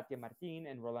actors, Katia Martin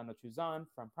and Rolando Chuzon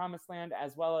from Promised Land,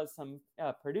 as well as some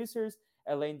producers,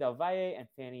 Elaine Del Valle and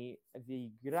Fanny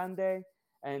Vigrande,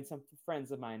 and some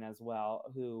friends of mine as well,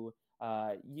 who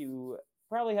you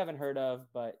probably haven't heard of,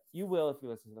 but you will if you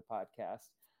listen to the podcast.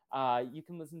 You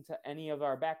can listen to any of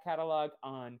our back catalog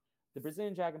on the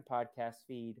Brazilian Dragon podcast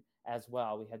feed as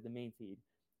well. We had the main feed.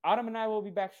 Autumn and I will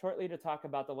be back shortly to talk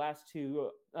about the last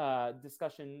two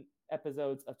discussion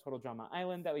episodes of Total Drama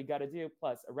Island that we got to do,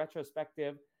 plus a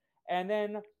retrospective. And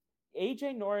then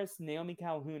AJ Norris, Naomi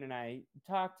Calhoun, and I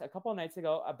talked a couple of nights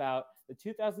ago about the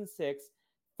 2006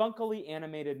 funkily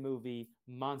animated movie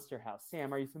Monster House.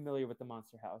 Sam, are you familiar with the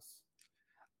Monster House?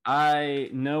 I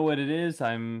know what it is.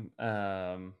 I'm,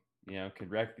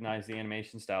 could recognize the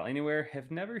animation style anywhere.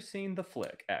 Have never seen the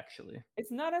flick, actually.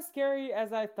 It's not as scary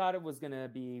as I thought it was going to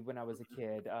be when I was a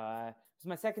kid. It was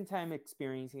my second time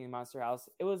experiencing Monster House.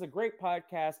 It was a great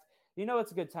podcast. You know,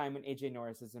 it's a good time when AJ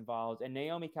Norris is involved and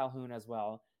Naomi Calhoun as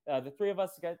well. The three of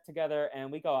us get together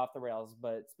and we go off the rails.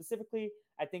 But specifically,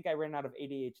 I think I ran out of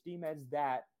ADHD meds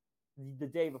the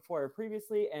day before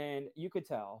previously, and you could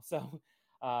tell. So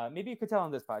maybe you could tell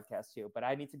on this podcast too. But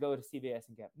I need to go to CVS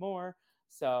and get more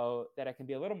so that I can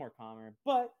be a little more calmer.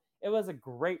 But it was a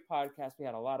great podcast. We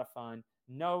had a lot of fun.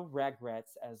 No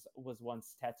regrets, as was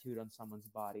once tattooed on someone's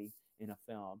body in a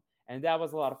film. And that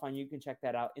was a lot of fun. You can check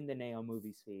that out in the Nao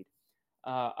Movies feed.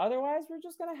 Otherwise, we're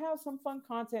just going to have some fun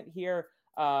content here.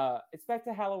 Expect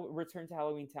a Return to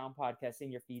Halloween Town podcast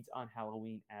in your feeds on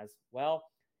Halloween as well.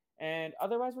 And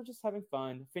otherwise, we're just having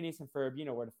fun. Phineas and Ferb, you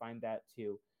know where to find that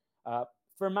too.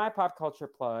 For my pop culture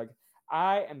plug,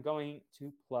 I am going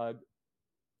to plug...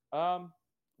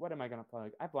 what am I going to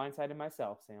plug? I blindsided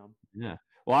myself, Sam. Yeah.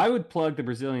 Well, I would plug the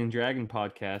Brazilian Dragon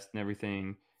podcast and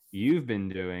everything you've been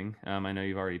doing. I know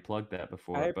you've already plugged that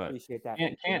before, I but appreciate that.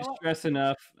 Can't stress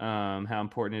enough how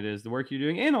important it is, the work you're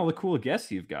doing and all the cool guests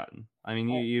you've gotten. I mean,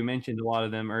 you mentioned a lot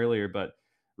of them earlier, but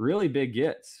really big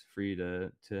gets for you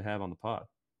to have on the pod.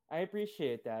 I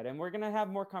appreciate that. And we're going to have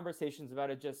more conversations about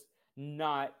it, just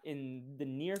not in the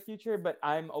near future, but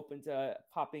I'm open to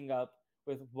popping up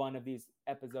with one of these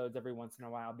episodes every once in a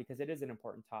while because it is an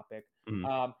important topic.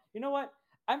 Mm-hmm. You know what?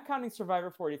 I'm counting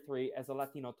Survivor 43 as a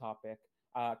Latino topic.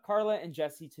 Carla and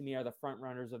Jesse, to me, are the front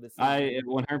runners of the season. I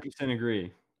 100%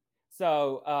 agree.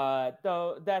 So,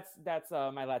 though that's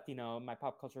my Latino, my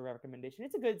pop culture recommendation.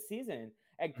 It's a good season,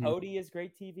 and Cody is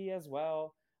great TV as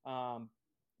well.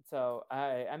 So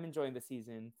I'm enjoying the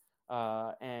season,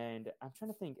 and I'm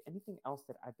trying to think anything else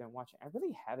that I've been watching. I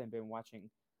really haven't been watching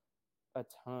a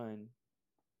ton.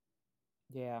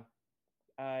 Yeah,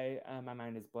 my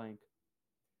mind is blank.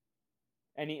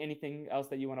 Anything else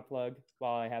that you want to plug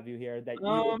while I have you here? That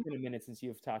it's been a minute since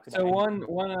you've talked about.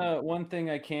 So one thing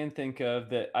I can think of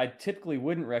that I typically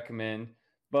wouldn't recommend,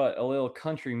 but a little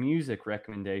country music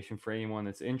recommendation for anyone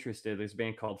that's interested. There's a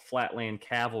band called Flatland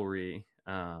Cavalry.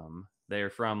 They're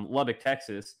from Lubbock,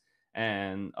 Texas,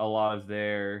 and a lot of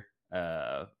their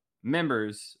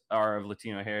members are of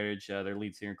Latino heritage. Their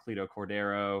lead singer Cleto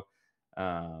Cordero,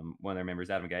 one of their members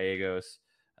Adam Gallegos.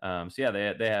 So yeah,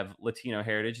 they have Latino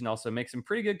heritage and also make some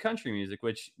pretty good country music,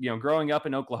 which, you know, growing up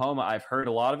in Oklahoma, I've heard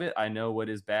a lot of it. I know what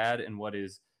is bad and what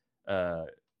is,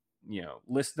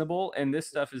 listenable. And this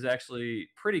stuff is actually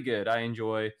pretty good. I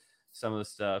enjoy some of the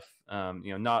stuff.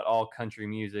 Not all country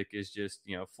music is just,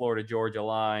 Florida, Georgia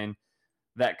line,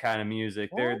 that kind of music.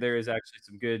 There is actually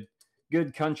some good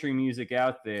country music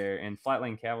out there. And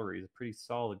Flatland Cavalry is a pretty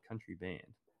solid country band.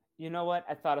 You know what?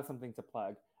 I thought of something to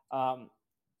plug.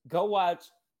 Go watch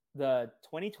the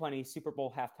 2020 Super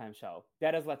Bowl halftime show.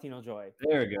 That is Latino Joy.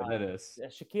 There we go. That is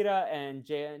Shakira and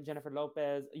Jennifer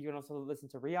Lopez. You can also listen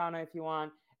to Rihanna if you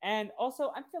want. And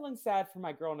also, I'm feeling sad for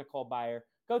my girl Nicole Byer.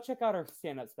 Go check out her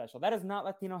stand-up special. That is not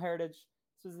Latino heritage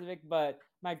specific, but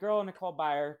my girl Nicole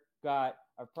Byer got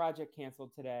a project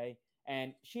canceled today.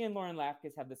 And she and Lauren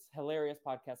Lapkus have this hilarious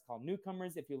podcast called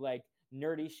Newcomers. If you like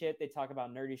nerdy shit, they talk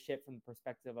about nerdy shit from the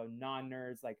perspective of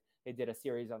non-nerds. Like, they did a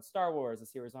series on Star Wars, a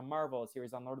series on Marvel, a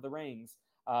series on Lord of the Rings.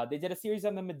 They did a series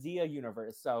on the Medea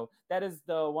universe. So that is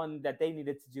the one that they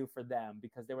needed to do for them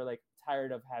because they were like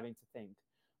tired of having to think.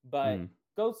 But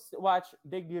go watch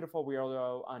Big Beautiful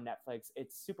Weirdo on Netflix.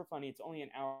 It's super funny. It's only an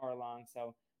hour long,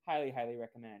 so highly, highly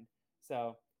recommend.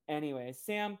 So anyway,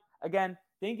 Sam, again,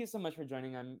 thank you so much for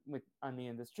joining on me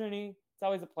in this journey. It's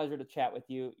always a pleasure to chat with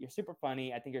you. You're super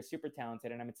funny. I think you're super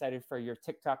talented, and I'm excited for your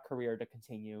TikTok career to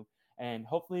continue. And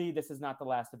hopefully this is not the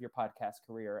last of your podcast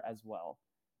career as well.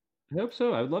 I hope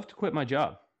so. I would love to quit my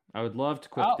job. I would love to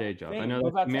quit the day job. I know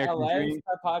move that's out the to American LA, dream.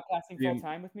 start podcasting full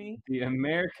time with me. The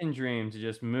American dream to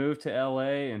just move to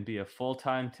LA and be a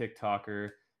full-time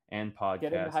TikToker and podcaster.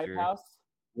 Get in the Hype House.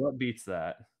 What beats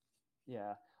that?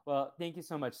 Yeah. Well, thank you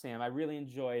so much, Sam. I really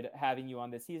enjoyed having you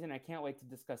on this season. I can't wait to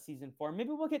discuss season 4. Maybe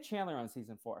we'll get Chandler on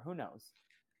season 4. Who knows?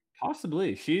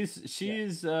 Possibly.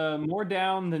 She's more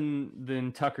down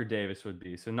than Tucker Davis would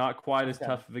be, so not quite as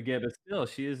tough of a get, but still,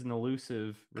 she is an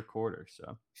elusive recorder.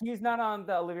 So she's not on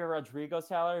the Olivia Rodrigo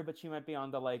salary, but she might be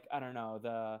on the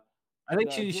I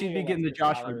think she'd be getting the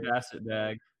Joshua Bassett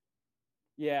bag.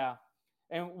 Yeah.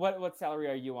 And what salary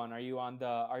are you on? Are you on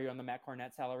the Matt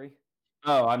Cornett salary?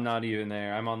 Oh, I'm not even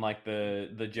there. I'm on like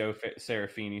the Joe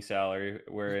Serafini salary,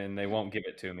 wherein they won't give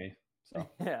it to me. So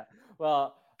yeah.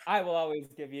 Well, I will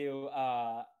always give you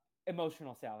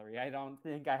emotional salary. I don't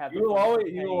think I have. You will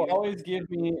always give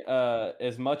me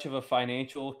as much of a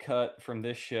financial cut from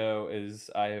this show as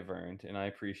I have earned, and I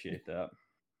appreciate that.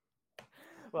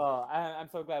 Well, I'm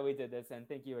so glad we did this, and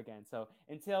thank you again. So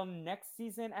until next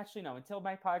season, actually no, until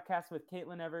my podcast with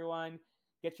Caitlin, everyone,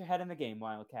 get your head in the game,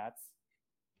 Wildcats.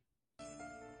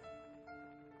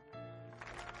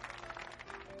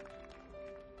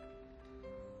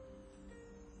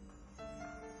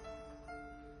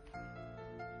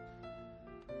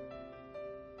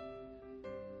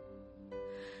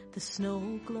 The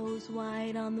snow glows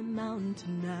white on the mountain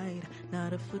tonight,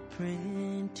 not a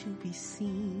footprint to be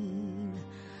seen.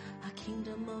 A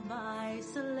kingdom of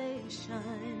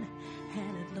isolation,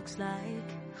 and it looks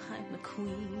like I'm the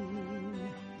queen.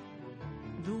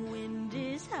 The wind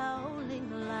is howling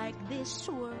like this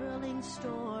swirling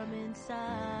storm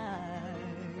inside.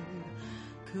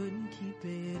 Couldn't keep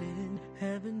it in,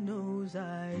 heaven knows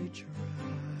I tried.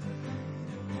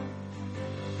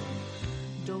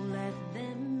 Don't let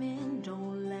them in,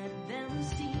 don't let them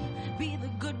see. Be the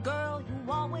good girl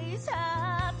you always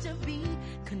have to be.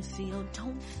 Conceal,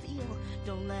 don't feel,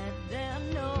 don't let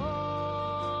them know.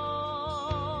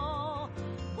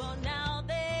 Well, now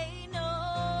they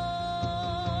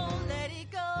know. Let it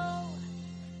go,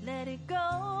 let it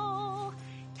go.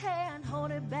 Can't hold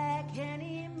it back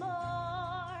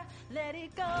anymore. Let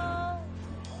it go,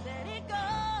 let it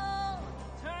go.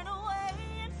 Turn away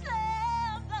and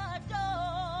slam the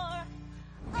door.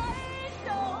 I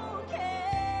don't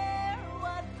care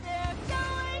what they're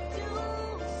going to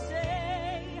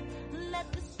say.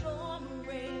 Let the storm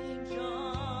rage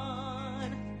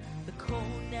on. The cold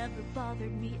never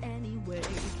bothered me anyway.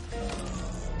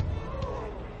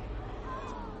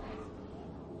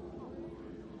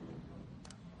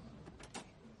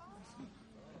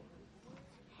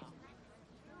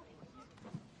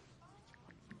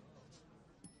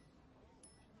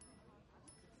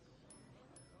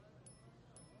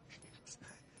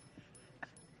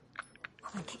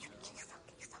 Come on, get your phone.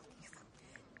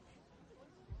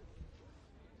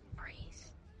 Breathe.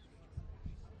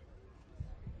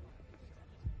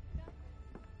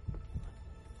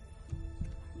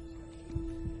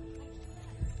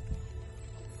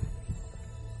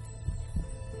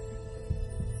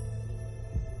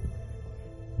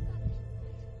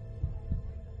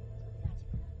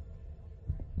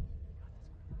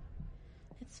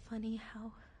 It's funny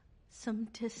how some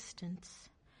distance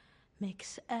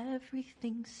makes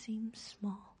everything seem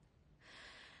small.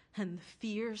 And the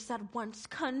fears that once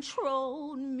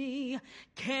controlled me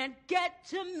can't get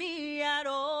to me at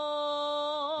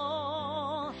all.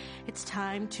 It's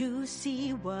time to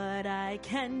see what I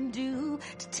can do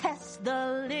to test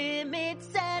the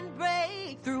limits and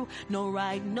break through. No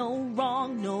right, no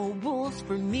wrong, no rules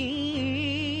for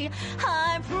me.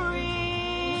 I'm free.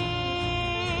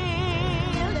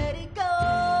 Let it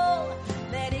go,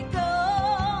 let it go.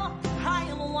 I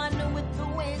am one with the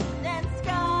wind and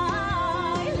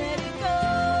sky.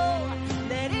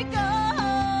 Let it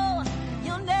go,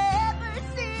 you'll never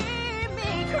see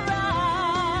me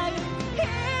cry.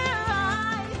 Here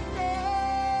I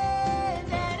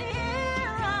stand and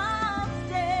here I'll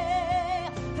stay.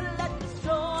 Let the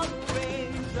storm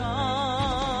rage on.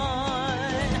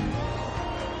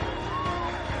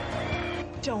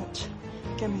 Don't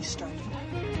get me started.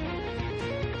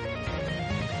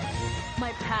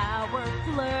 My power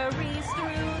flurries.